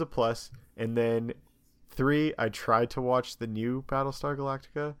enjoyable. That was a plus. And then 3, I tried to watch the new Battlestar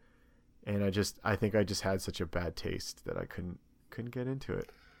Galactica, and I think I just had such a bad taste that I couldn't get into it.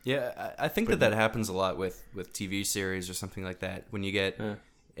 Yeah, I think that happens a lot with TV series or something like that. When you get an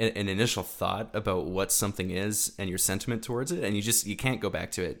initial thought about what something is and your sentiment towards it, and you can't go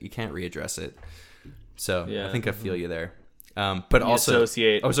back to it. You can't readdress it. So yeah. I think I feel you there. But you also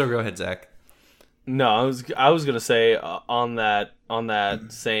associate. Oh, so go ahead, Zach. No, I was gonna say on that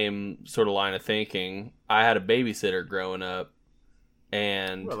same sort of line of thinking. I had a babysitter growing up,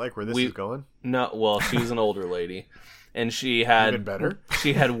 and I like where this is going. No, well, she was an older lady, and she had even better.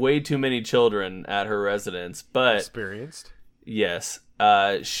 She had way too many children at her residence, but experienced. Yes,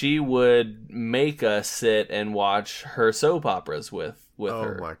 she would make us sit and watch her soap operas with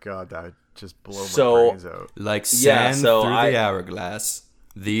her. Oh my god, that just blow my brains out. Like sand through the hourglass.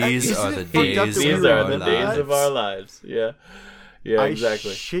 These are the days of our lives. Yeah,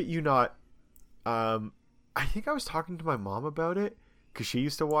 exactly. I shit you not. I think I was talking to my mom about it because she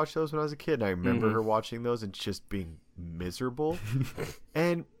used to watch those when I was a kid, and I remember her watching those and just being miserable.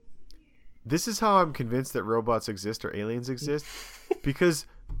 And this is how I'm convinced that robots exist or aliens exist, because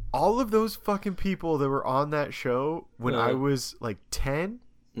all of those fucking people that were on that show when I was like 10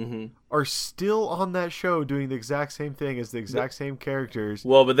 are still on that show doing the exact same thing as the exact same characters.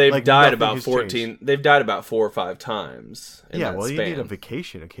 Well, but they've died about 14. Changed. They've died about 4 or 5 times. Yeah, well, you need a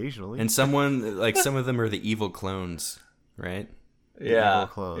vacation occasionally. And some of them are the evil clones, right? Yeah, evil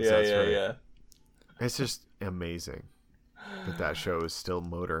clones. Yeah, that's yeah, right. yeah. It's just amazing that show is still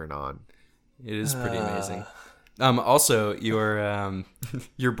motoring on. It is pretty amazing. Also,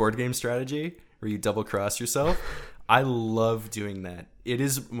 your board game strategy where you double cross yourself, I love doing that. It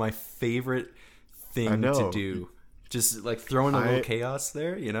is my favorite thing to do. Just like throwing a little chaos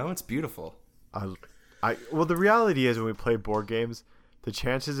there, it's beautiful. Well, the reality is when we play board games, the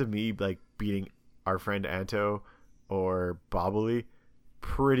chances of me like beating our friend Anto or Bobbly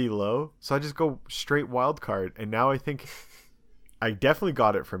pretty low. So I just go straight wild card, and now I think I definitely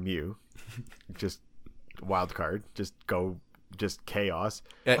got it from you. Just wild card, just chaos.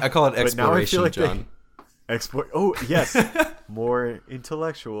 I call it exploration, like John. Oh yes, more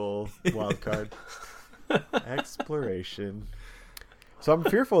intellectual wild card. Exploration. So I'm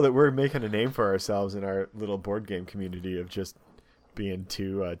fearful that we're making a name for ourselves in our little board game community of just being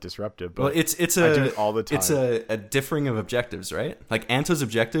too disruptive. But well, I do it all the time. It's a differing of objectives, right? Like Anto's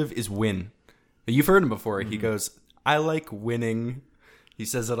objective is win. You've heard him before. He goes, "I like winning." He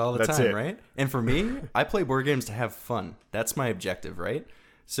says it all the time, right? And for me, I play board games to have fun. That's my objective, right?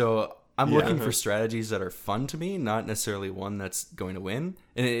 So I'm looking for strategies that are fun to me, not necessarily one that's going to win.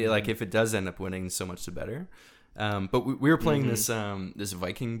 And like if it does end up winning, so much the better. But we were playing this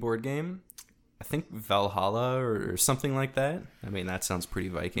Viking board game. I think Valhalla or something like that. I mean, that sounds pretty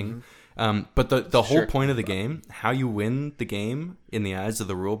Viking. But the whole point of the game, how you win the game in the eyes of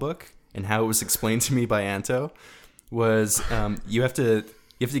the rule book, and how it was explained to me by Anto, was you have to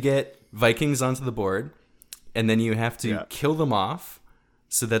get Vikings onto the board, and then you have to kill them off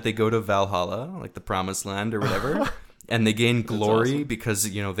so that they go to Valhalla, like the promised land or whatever. And they gain glory because,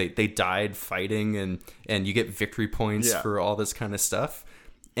 they died fighting, and you get victory points for all this kind of stuff.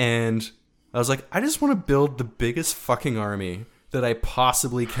 And I was like, I just want to build the biggest fucking army that I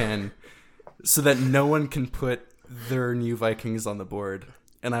possibly can so that no one can put their new Vikings on the board.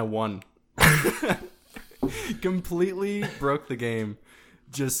 And I won. Completely broke the game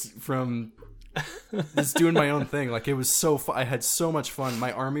just from just doing my own thing. Like, it was so I had so much fun.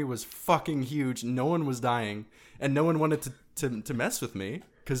 My army was fucking huge. No one was dying. And no one wanted to mess with me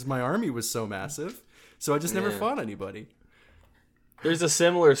because my army was so massive. So I just never fought anybody. There's a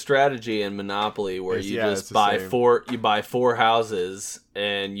similar strategy in Monopoly where you just buy four houses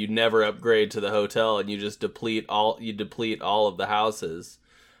and you never upgrade to the hotel, and you just deplete all of the houses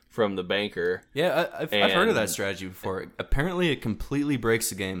from the banker. Yeah, I've heard of that strategy before. Apparently, it completely breaks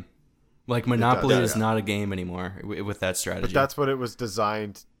the game. Like Monopoly is not a game anymore with that strategy. But that's what it was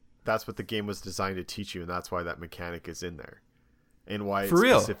designed. That's what the game was designed to teach you, and that's why that mechanic is in there. And why it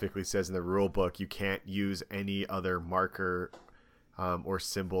specifically says in the rule book you can't use any other marker or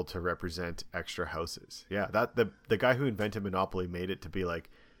symbol to represent extra houses. Yeah, that the guy who invented Monopoly made it to be like,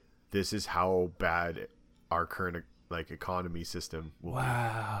 this is how bad our current economy system will be,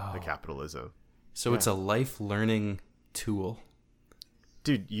 the capitalism. So it's a life learning tool.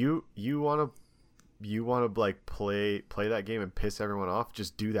 Dude, you want to play that game and piss everyone off?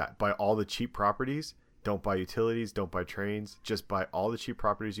 Just do that. Buy all the cheap properties. Don't buy utilities. Don't buy trains. Just buy all the cheap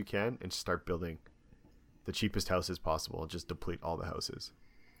properties you can and start building the cheapest houses possible, and just deplete all the houses.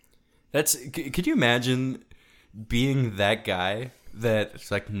 Could you imagine being that guy that's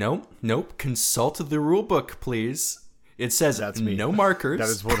like, nope, consult the rule book, please. It says that's me. No markers. That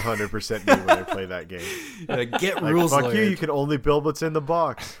is 100% me when I play that game. Get rules fuck learned. You can only build what's in the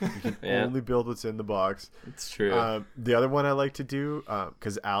box. You can only build what's in the box. It's true. The other one I like to do,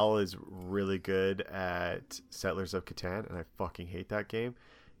 because Al is really good at Settlers of Catan, and I fucking hate that game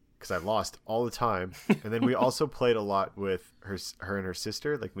because I lost all the time. And then we also played a lot with her and her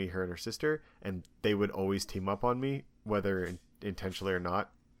sister, like me, her and her sister, and they would always team up on me, whether intentionally or not.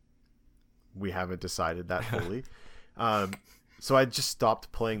 We haven't decided that fully. So I just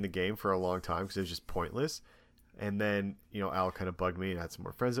stopped playing the game for a long time because it was just pointless. And then, Al kind of bugged me and had some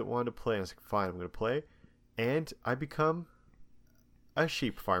more friends that wanted to play. And I was like, fine, I'm going to play. And I become a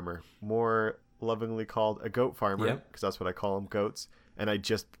sheep farmer, more lovingly called a goat farmer, because that's what I call them, goats. And I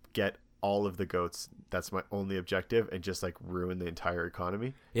just get all of the goats. That's my only objective, and just ruin the entire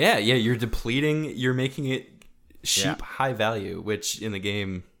economy. Yeah. You're depleting, you're making it sheep high value, which in the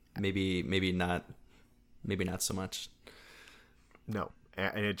game, maybe not so much. No,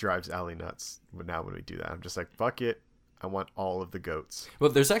 and it drives Allie nuts now when we do that. I'm just like, fuck it, I want all of the goats. Well,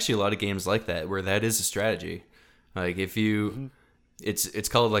 there's actually a lot of games like that where that is a strategy. Like if you, it's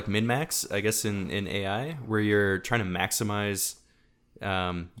called like min-max, I guess in AI, where you're trying to maximize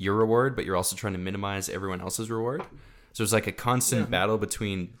your reward, but you're also trying to minimize everyone else's reward. So it's like a constant battle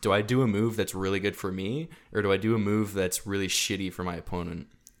between, do I do a move that's really good for me, or do I do a move that's really shitty for my opponent,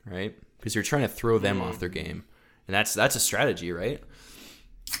 right? Because you're trying to throw them off their game. And that's a strategy, right?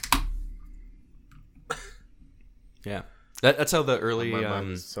 Yeah. That's how the early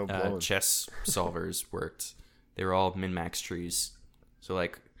so chess solvers worked. they were all min-max trees. So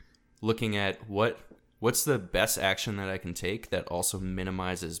like looking at what's the best action that I can take that also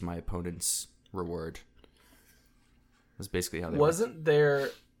minimizes my opponent's reward. That's basically how they wasn't there.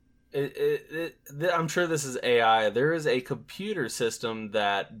 I'm sure this is AI. There is a computer system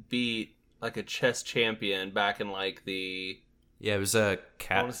that beat like a chess champion back in like the. Yeah, it was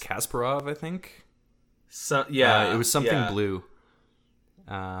Kasparov, I think. It was something blue.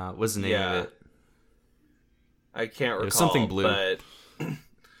 What's the name of it? I can't recall. It was something blue. But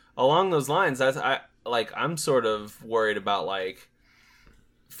along those lines, I'm sort of worried about like,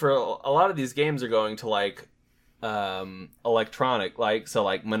 for a lot of these games are going to like electronic, like, so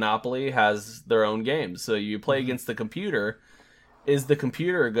like Monopoly has their own games, so you play against the computer. Is the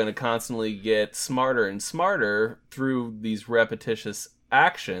computer going to constantly get smarter and smarter through these repetitious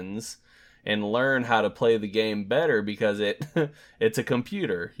actions and learn how to play the game better because it's a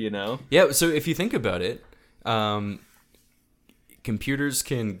computer, you know? Yeah, so if you think about it, computers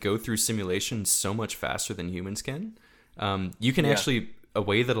can go through simulations so much faster than humans can. You can actually, a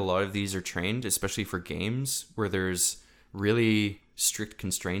way that a lot of these are trained, especially for games where there's really strict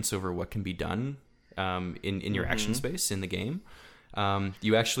constraints over what can be done in your action space in the game,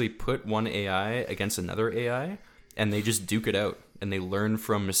 you actually put one AI against another AI and they just duke it out and they learn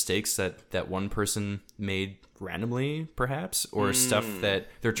from mistakes that one person made randomly, perhaps, or stuff that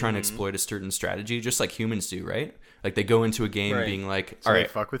they're trying to exploit a certain strategy, just like humans do, right? Like they go into a game being like, all right, they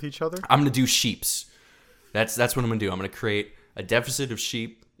fuck with each other? I'm going to do sheeps. That's what I'm going to do. I'm going to create a deficit of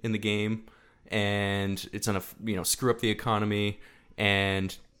sheep in the game, and it's going to, screw up the economy,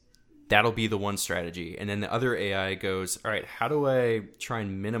 and that'll be the one strategy. And then the other AI goes, all right, how do I try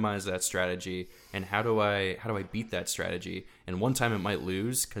and minimize that strategy, and how do I beat that strategy? And one time it might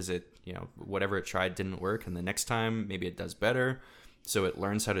lose because it, whatever it tried didn't work, and the next time maybe it does better, so it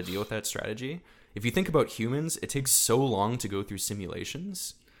learns how to deal with that strategy. If you think about humans, it takes so long to go through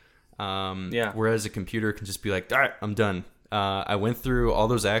simulations. Whereas a computer can just be like, all right, I'm done. I went through all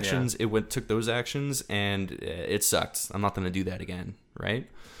those actions. Yeah. Took those actions, and it sucked. I'm not going to do that again, right?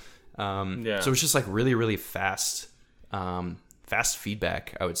 So it's just like really, really fast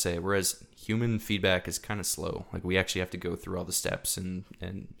feedback, I would say. Whereas human feedback is kind of slow. Like we actually have to go through all the steps and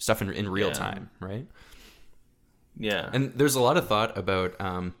stuff in real time, right? Yeah. And there's a lot of thought about.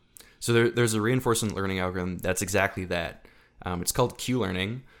 So there's a reinforcement learning algorithm that's exactly that. It's called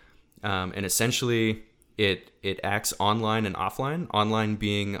Q-learning, and essentially it acts online and offline. Online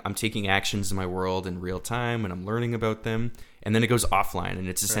being I'm taking actions in my world in real time and I'm learning about them, and then it goes offline and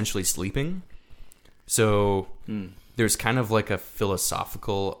it's essentially sleeping. So there's kind of like a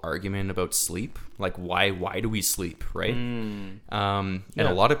philosophical argument about sleep, like why do we sleep, right? And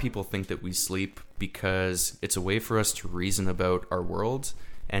a lot of people think that we sleep because it's a way for us to reason about our world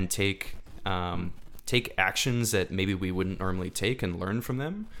and take actions that maybe we wouldn't normally take and learn from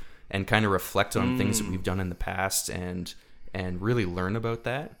them, and kind of reflect on things that we've done in the past and really learn about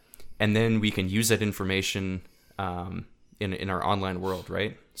that. And then we can use that information in our online world,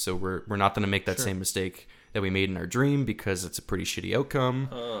 right? So we're not going to make that same mistake that we made in our dream because it's a pretty shitty outcome.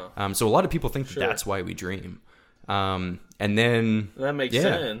 So a lot of people think that's why we dream. And then that makes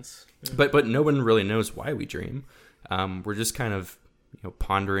sense. But no one really knows why we dream. We're just kind of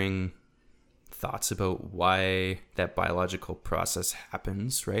pondering thoughts about why that biological process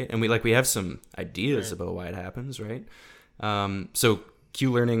happens, right? And we have some ideas about why it happens, right? So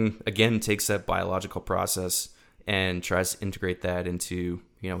Q-learning again takes that biological process and tries to integrate that into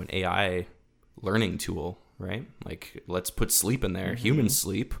an AI learning tool, right? Like let's put sleep in there, human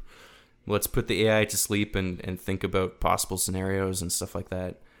sleep. Let's put the AI to sleep and think about possible scenarios and stuff like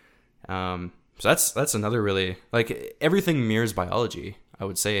that. So that's another really, like, everything mirrors biology, I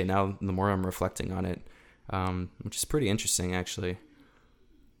would say, now the more I'm reflecting on it, which is pretty interesting, actually.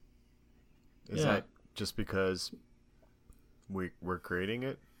 Is that just because we're creating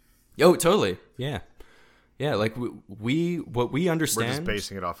it? Oh, totally. Yeah. Yeah, like what we understand. We're just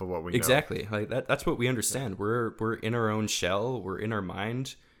basing it off of what we know. Exactly. Like that's what we understand. We're in our own shell. We're in our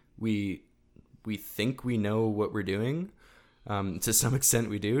mind. We think we know what we're doing. To some extent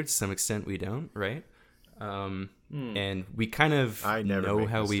we do, to some extent we don't, right? And we kind of know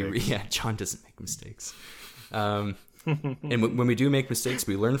how John doesn't make mistakes. And when we do make mistakes,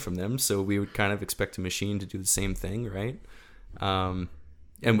 we learn from them, so we would kind of expect a machine to do the same thing, right?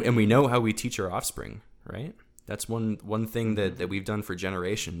 And we know how we teach our offspring, right? That's one thing that we've done for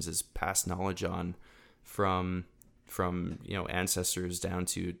generations is pass knowledge on from ancestors down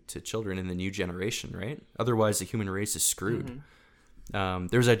to children in the new generation, right? Otherwise, the human race is screwed.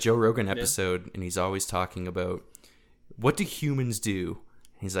 There's that Joe Rogan episode, and he's always talking about what do humans do?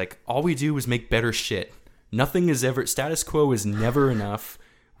 And he's like, all we do is make better shit. Nothing is ever, status quo is never enough.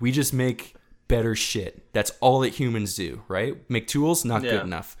 We just make better shit. That's all that humans do, right? Make tools, not good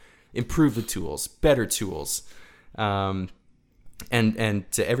enough. Improve the tools, better tools. And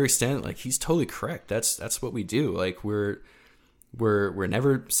to every extent, like, he's totally correct. That's what we do. Like, we're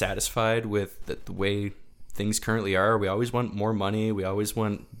never satisfied with the way things currently are. We always want more money. We always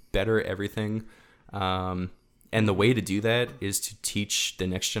want better everything. And the way to do that is to teach the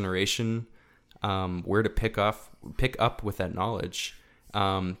next generation where to pick up with that knowledge.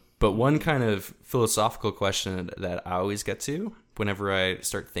 But one kind of philosophical question that I always get to whenever I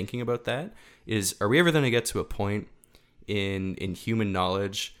start thinking about that is, are we ever going to get to a point in human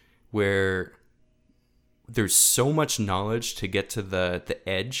knowledge where there's so much knowledge to get to the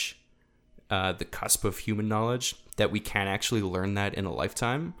edge, the cusp of human knowledge, that we can't actually learn that in a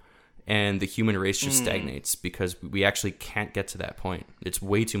lifetime, and the human race just stagnates because we actually can't get to that point? It's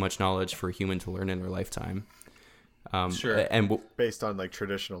way too much knowledge for a human to learn in their lifetime. Sure. And based on like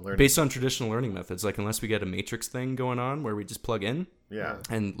traditional learning. Based on traditional learning methods, like, unless we get a Matrix thing going on where we just plug in,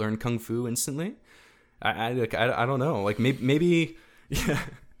 and learn kung fu instantly. I don't know. Like, maybe yeah.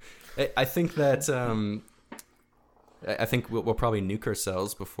 I think that I think we'll probably nuke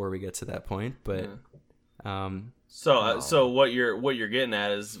ourselves before we get to that point. But so what you're getting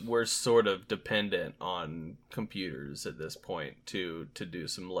at is we're sort of dependent on computers at this point to do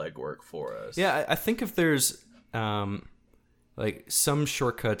some legwork for us. Yeah, I think if there's like some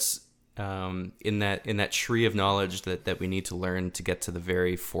shortcuts in that tree of knowledge that we need to learn to get to the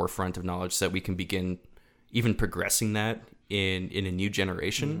very forefront of knowledge, so that we can begin even progressing that in a new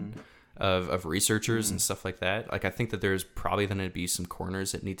generation of researchers and stuff like that. Like, I think that there's probably going to be some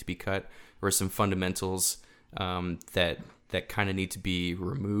corners that need to be cut, or some fundamentals that kind of need to be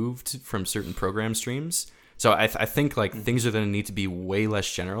removed from certain program streams. So I think like things are going to need to be way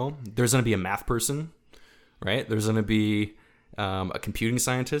less general. There's going to be a math person, right? There's going to be a computing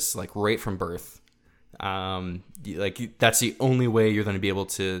scientist, like, right from birth. Like, that's the only way you're going to be able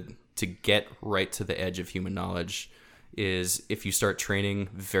to get right to the edge of human knowledge, is if you start training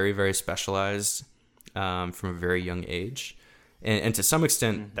very, very specialized from a very young age. And to some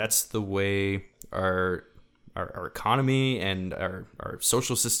extent, that's the way our economy and our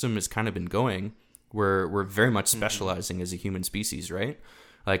social system has kind of been going. We're very much specializing as a human species, right?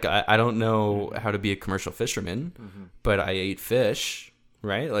 Like, I don't know how to be a commercial fisherman, but I ate fish,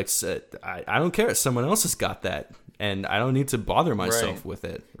 right? Like, I don't care. Someone else has got that, and I don't need to bother myself with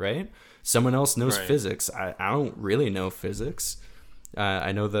it, right? Someone else knows physics. I don't really know physics.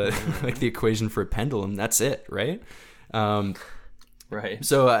 I know like the equation for a pendulum. That's it, right? Right.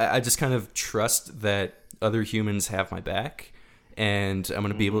 So I just kind of trust that other humans have my back, and I'm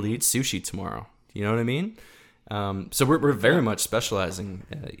going to be able to eat sushi tomorrow. You know what I mean? So we're very much specializing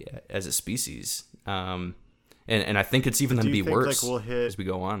as a species, and I think it's even going to be worse as we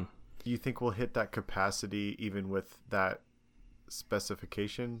go on. Do you think we'll hit that capacity even with that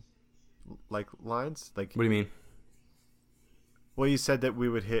specification, like, lines? Like, what do you mean? Well, you said that we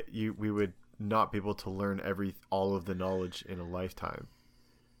would not be able to learn all of the knowledge in a lifetime.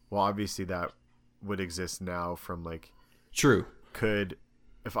 Well, obviously that would exist now from, like, true.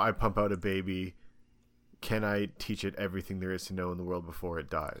 If I pump out a baby, can I teach it everything there is to know in the world before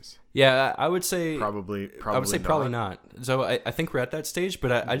it dies? Yeah, I would say probably not. So I think we're at that stage,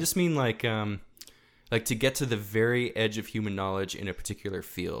 but I just mean like to get to the very edge of human knowledge in a particular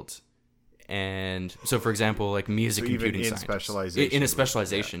field. And so, for example, like me as a computing scientist, in a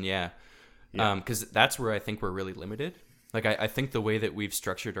specialization, yeah. Because that's where I think we're really limited. Like, I think the way that we've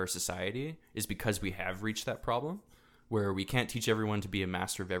structured our society is because we have reached that problem where we can't teach everyone to be a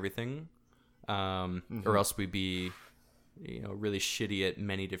master of everything. Or else we'd be, really shitty at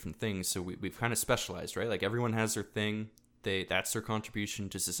many different things. So we've kind of specialized, right? Like, everyone has their thing. That's their contribution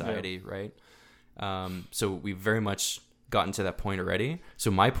to society, right? So we've very much gotten to that point already.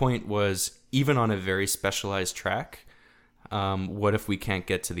 So my point was, even on a very specialized track, what if we can't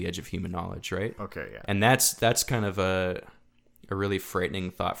get to the edge of human knowledge, right? Okay, yeah. And that's kind of a really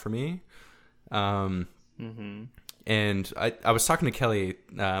frightening thought for me. And I was talking to Kelly,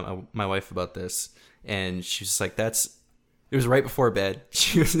 my wife, about this, and she was like, it was right before bed.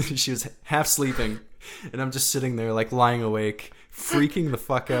 She was half sleeping, and I'm just sitting there, like, lying awake, freaking the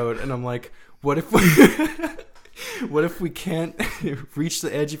fuck out. And I'm like, what if we can't reach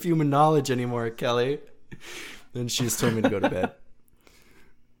the edge of human knowledge anymore, Kelly? Then she just told me to go to bed.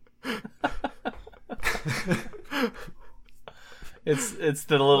 It's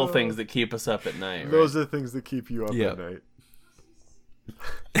the little things that keep us up at night. Right? Those are the things that keep you up at night.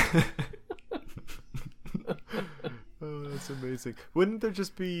 Oh, that's amazing. Wouldn't there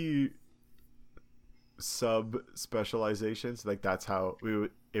just be sub specializations, like that's how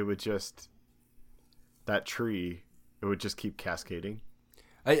it would just, that tree, it would just keep cascading.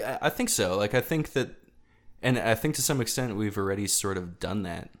 I think so. Like, I think that, and I think to some extent we've already sort of done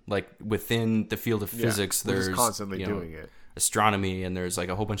that. Like, within the field of physics, we're there's just constantly doing it. Astronomy, and there's like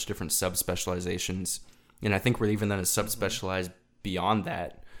a whole bunch of different subspecializations. And I think we're even then to subspecialize beyond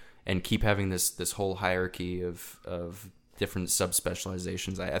that and keep having this whole hierarchy of different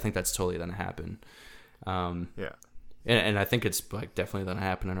subspecializations. I think that's totally going to happen. And I think it's like definitely going to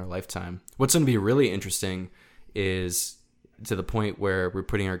happen in our lifetime. What's going to be really interesting is to the point where we're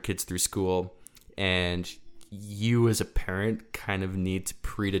putting our kids through school, and you as a parent kind of need to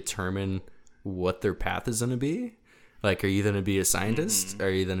predetermine what their path is going to be. Like, are you going to be a scientist? Are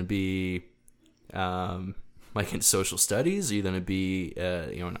you going to be like in social studies? Are you going to be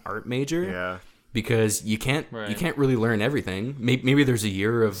an art major? Yeah. Because you can't really learn everything. Maybe there's a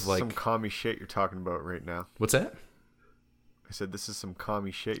year of like some commie shit you're talking about right now. What's that? I said this is some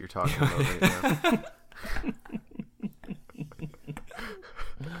commie shit you're talking about right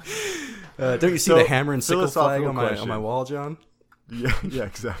now. Don't you see the hammer and sickle flag on my wall, John? Yeah,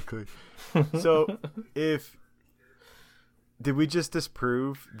 exactly. So, did we just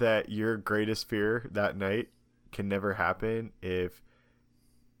disprove that your greatest fear that night can never happen if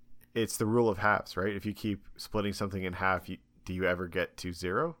it's the rule of halves, right? If you keep splitting something in half, do you ever get to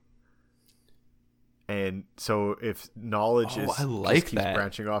zero? And so if knowledge keeps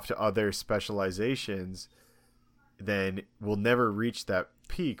branching off to other specializations, then we'll never reach that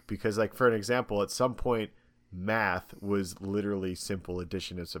peak, because, like, for an example, at some point math was literally simple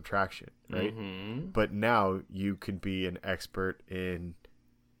addition and subtraction, right? But now you can be an expert in,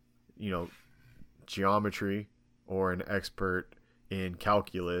 geometry, or an expert in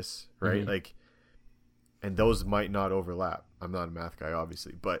calculus, right? Like, and those might not overlap. I'm not a math guy,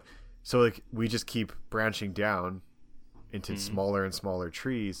 obviously, but so, like, we just keep branching down into smaller and smaller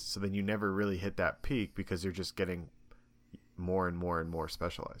trees, so then you never really hit that peak because you're just getting more and more and more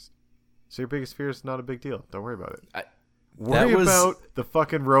specialized. So your biggest fear is not a big deal. Don't worry about it. Worry about the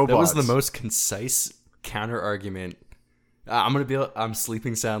fucking robots. That was the most concise counter argument. I'm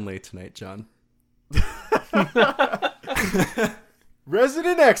sleeping soundly tonight, John.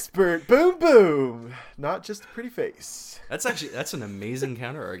 Resident expert, boom boom. Not just a pretty face. That's an amazing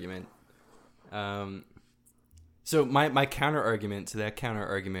counter argument. So my counter argument to that counter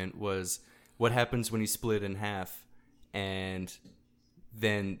argument was, what happens when you split in half, and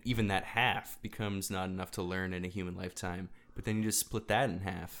then even that half becomes not enough to learn in a human lifetime, but then you just split that in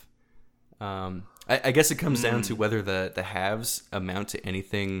half. I guess it comes down to whether the halves amount to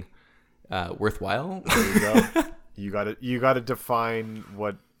anything worthwhile. There you go. You gotta define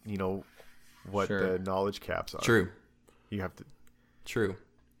what the knowledge caps are. True. You have to. True.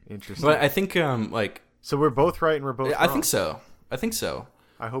 Interesting. But I think so we're both right and we're both wrong. I think so.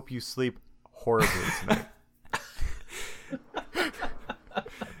 I hope you sleep horribly tonight.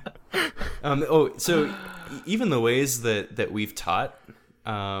 So even the ways that we've taught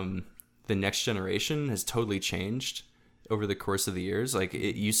the next generation has totally changed over the course of the years. Like,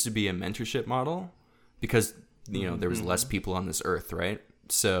 it used to be a mentorship model because there was less people on this earth, right?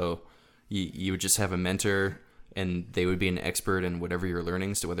 So you would just have a mentor, and they would be an expert in whatever you're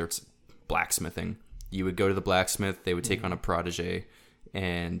learning. So whether it's blacksmithing, you would go to the blacksmith, they would take on a protege,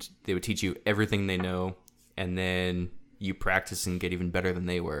 and they would teach you everything they know, and then you practice and get even better than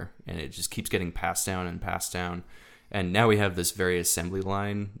they were, and it just keeps getting passed down and passed down. And now we have this very assembly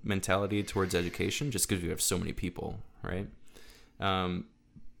line mentality towards education, just because we have so many people, right? And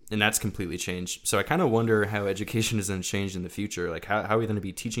that's completely changed. So I kind of wonder how education is going to change in the future. Like, how are we going to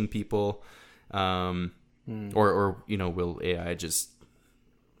be teaching people, or will AI just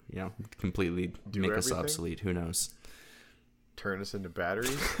completely make us obsolete? Who knows? Turn us into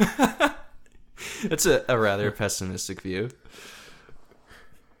batteries. That's a rather pessimistic view.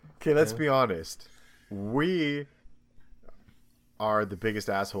 Okay, let's be honest. We are the biggest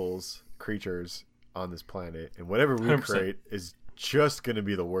assholes creatures on this planet, and whatever we 100%. Create is just going to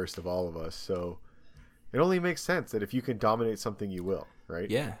be the worst of all of us. So it only makes sense that if you can dominate something, you will, right?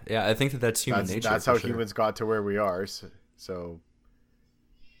 Yeah. I think that's human nature. That's how humans got to where we are. So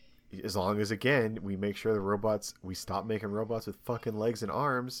as long as, again, we make sure we stop making robots with fucking legs and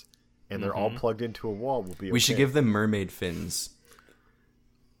arms, and they're all plugged into a wall, we'll be okay. We should give them mermaid fins.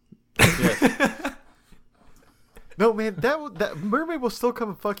 Yes. No, man, that mermaid will still come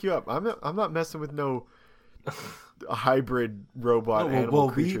and fuck you up. I'm not messing with no hybrid robot animal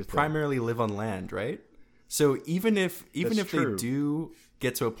creature we thing. Primarily live on land, right? So even if they do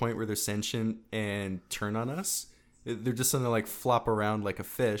get to a point where they're sentient and turn on us, they're just gonna like flop around like a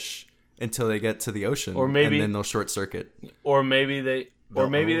fish until they get to the ocean, Or maybe- and then they'll short circuit. Or maybe they They'll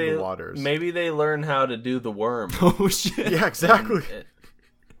own maybe the waters. learn how to do the worm. Oh shit! Yeah, exactly.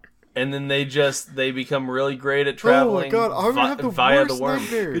 And then they become really great at traveling. Oh my god, I'm gonna have the via worst the worm.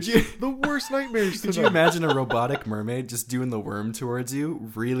 nightmares. The worst nightmares. Could you imagine a robotic mermaid just doing the worm towards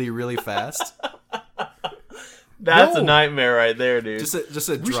you really, really fast? That's a No. nightmare right there, dude. Just a We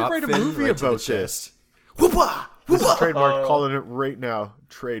should drop write a fin movie right to the about chest. Whoopah! This is trademark. Oh. Calling it right now.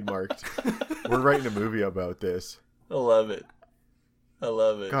 Trademarked. We're writing a movie about this. I love it. I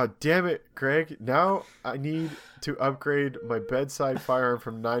love it. God damn it, Greg. Now I need to upgrade my bedside firearm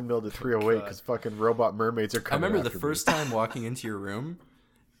from 9mm to 308 because fucking robot mermaids are I coming. remember the after first time walking into your room,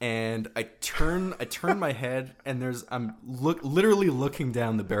 and I turn my head, and I'm literally looking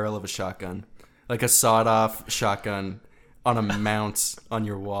down the barrel of a shotgun, like a sawed-off shotgun on a mount on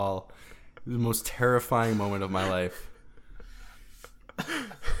your wall. The most terrifying moment of my life.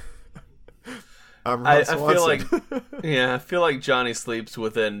 I'm I Ron feel like, Swanson. I feel like Johnny sleeps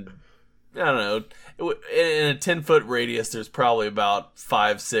within, I don't know, in a 10-foot radius. There's probably about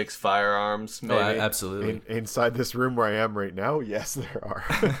 5-6 firearms, maybe. Oh, absolutely. Inside this room where I am right now, yes, there are.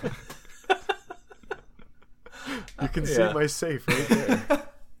 You can see Yeah. my safe right there.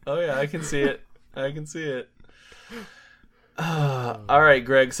 Oh yeah, I can see it. I can see it. All right,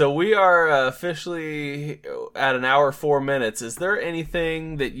 Greg. So we are officially at an hour 4 minutes. Is there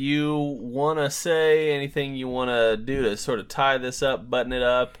anything that you want to say? Anything you want to do to sort of tie this up, button it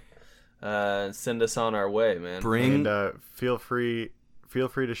up, send us on our way, man? And feel free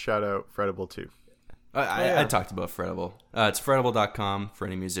to shout out Fredible too. I talked about Fredible. It's Fredible.com for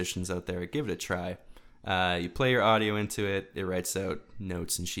any musicians out there. Give it a try. You play your audio into it. It writes out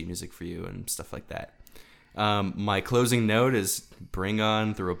notes and sheet music for you and stuff like that. My closing note is bring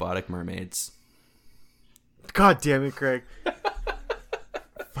on the robotic mermaids. God damn it, Greg.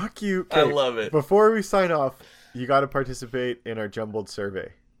 Fuck you. I Okay, love it. Before we sign off, you got to participate in our jumbled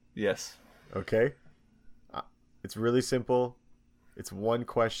survey. Yes. Okay? It's really simple. It's one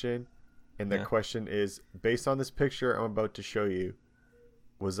question. And the question is, based on this picture I'm about to show you,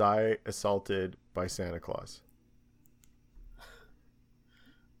 was I assaulted by Santa Claus?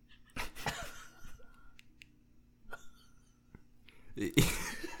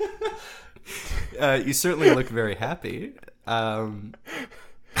 You certainly look very happy. Look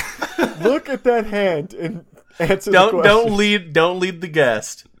at that hand and answer the question. Don't lead the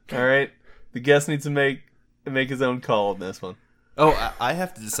guest. All right, the guest needs to make his own call on this one. Oh, I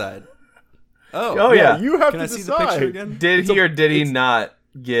have to decide. Oh yeah. You have Can to I see decide. the picture again? Did he or did he not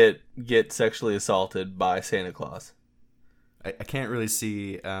get sexually assaulted by Santa Claus? I can't really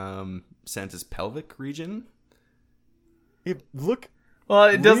see Santa's pelvic region. Look, Well,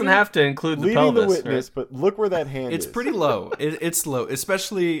 it doesn't Leading- have to include the leading pelvis. the witness, right? but look where that hand It's is. pretty low. It's low,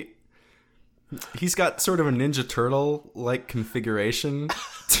 especially he's got sort of a Ninja Turtle like configuration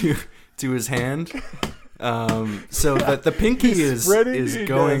to his hand. So that the pinky He's spreading- is he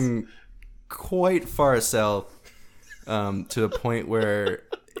going quite far south to a point where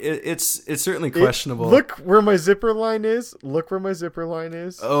it's certainly questionable. Look where my zipper line is. Look where my zipper line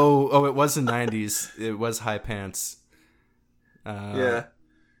is. Oh, it was the 90s. It was high pants. Yeah,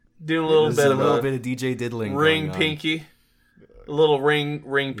 doing a little There's bit a of little a bit of DJ diddling. ring going on. pinky, a little ring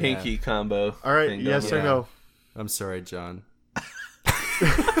pinky combo. All right, thing yes going or on. no? I'm sorry, John.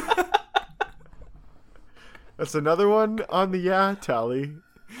 That's another one on the yeah tally.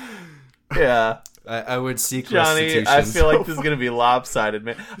 Yeah, I would seek Johnny, restitution. I feel like this is gonna be lopsided,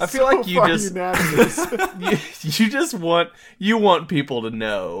 man. I feel like you far just unanimous. you just want people to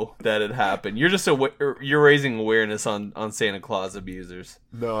know that it happened. You're just you're raising awareness on Santa Claus abusers.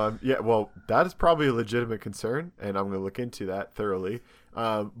 No, well, that is probably a legitimate concern, and I'm going to look into that thoroughly.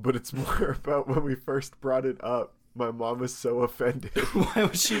 But it's more about when we first brought it up. My mom was so offended. Why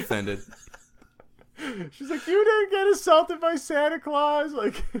was she offended? She's like, "You didn't get assaulted by Santa Claus!"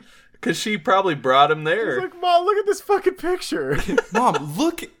 Like, Because she probably brought him she's there. like, "Mom, look at this fucking picture." Mom,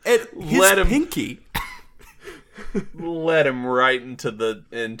 look at his Let him- pinky. Let him right into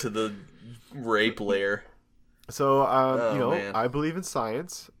the rape lair. So, man. I believe in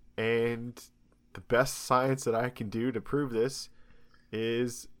science, and the best science that I can do to prove this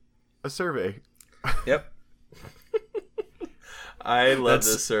is a survey. Yep. I love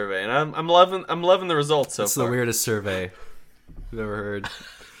this survey, and I'm loving the results so That's far. the weirdest survey I've ever heard.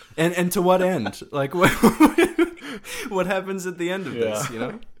 And to what end? Like what happens at the end of this, you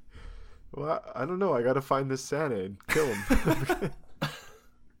know? Well, I don't know. I got to find this Santa and kill him.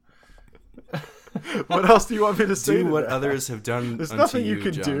 What else do you want me to say? Do to what that? others have done There's unto nothing you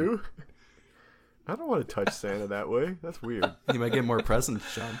can John. do. I don't want to touch Santa that way. That's weird. You might get more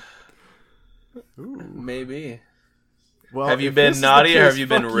presents, John. Maybe. Well, have you if been this is the naughty or case, have you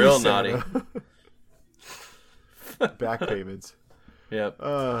been fuck real Santa. naughty? Back payments. Yep.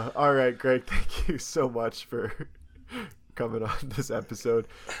 All right, Greg, thank you so much for coming on this episode.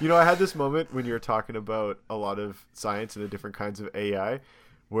 You know, I had this moment when you were talking about a lot of science and the different kinds of AI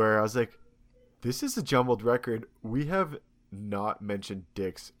where I was like, this is a jumbled record. We have not mentioned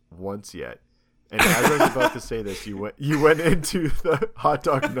dicks once yet. And as I was about to say this, you went into the hot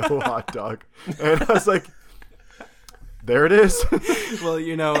dog, no hot dog. And I was like, there it is. Well,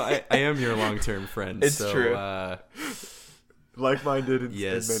 you know, I am your long-term friend. It's so, true. Like-minded in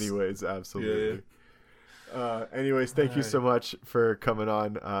Yes. many ways, absolutely. Yeah. Anyways, thank you so much for coming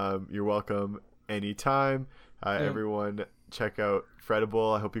on. You're welcome anytime. Everyone, check out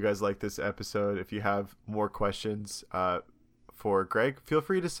Fredible. I hope you guys like this episode. If you have more questions for Greg, feel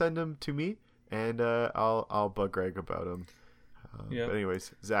free to send them to me, and I'll bug Greg about them. But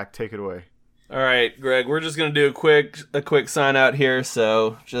anyways, Zach, take it away. All right, Greg, we're just going to do a quick sign out here,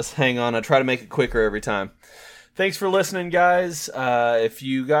 so just hang on. I try to make it quicker every time. Thanks for listening, guys. If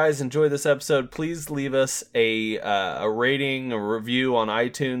you guys enjoyed this episode, please leave us a rating, a review on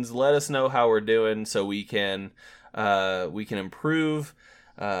iTunes. Let us know how we're doing so we can improve,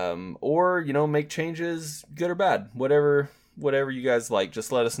 or make changes, good or bad, whatever you guys like.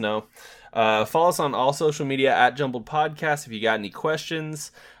 Just let us know. Follow us on all social media at Jumbled Podcast. If you got any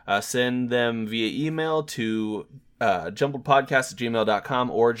questions, send them via email to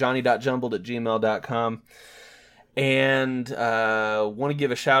jumbledpodcast@gmail.com or johnny.jumbled@gmail.com. And want to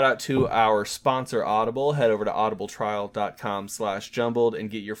give a shout out to our sponsor Audible. Head over to audibletrial.com/jumbled and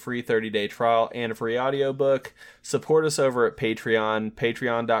get your free 30-day trial and a free audiobook. Support us over at Patreon,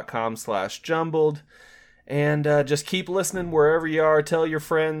 patreon.com/jumbled. And just keep listening wherever you are. Tell your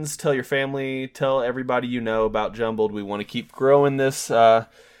friends, tell your family, tell everybody you know about Jumbled. We want to keep growing this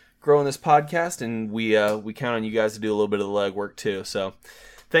podcast, and we count on you guys to do a little bit of the legwork too. So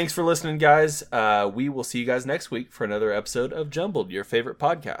thanks for listening, guys. We will see you guys next week for another episode of Jumbled, your favorite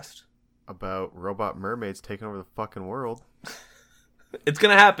podcast. About robot mermaids taking over the fucking world. It's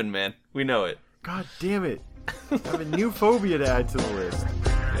going to happen, man. We know it. God damn it. I have a new phobia to add to the list.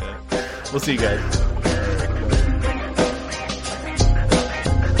 Yeah. We'll see you guys.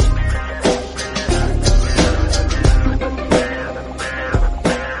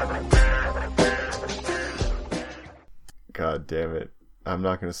 God damn it. I'm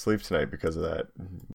not going to sleep tonight because of that.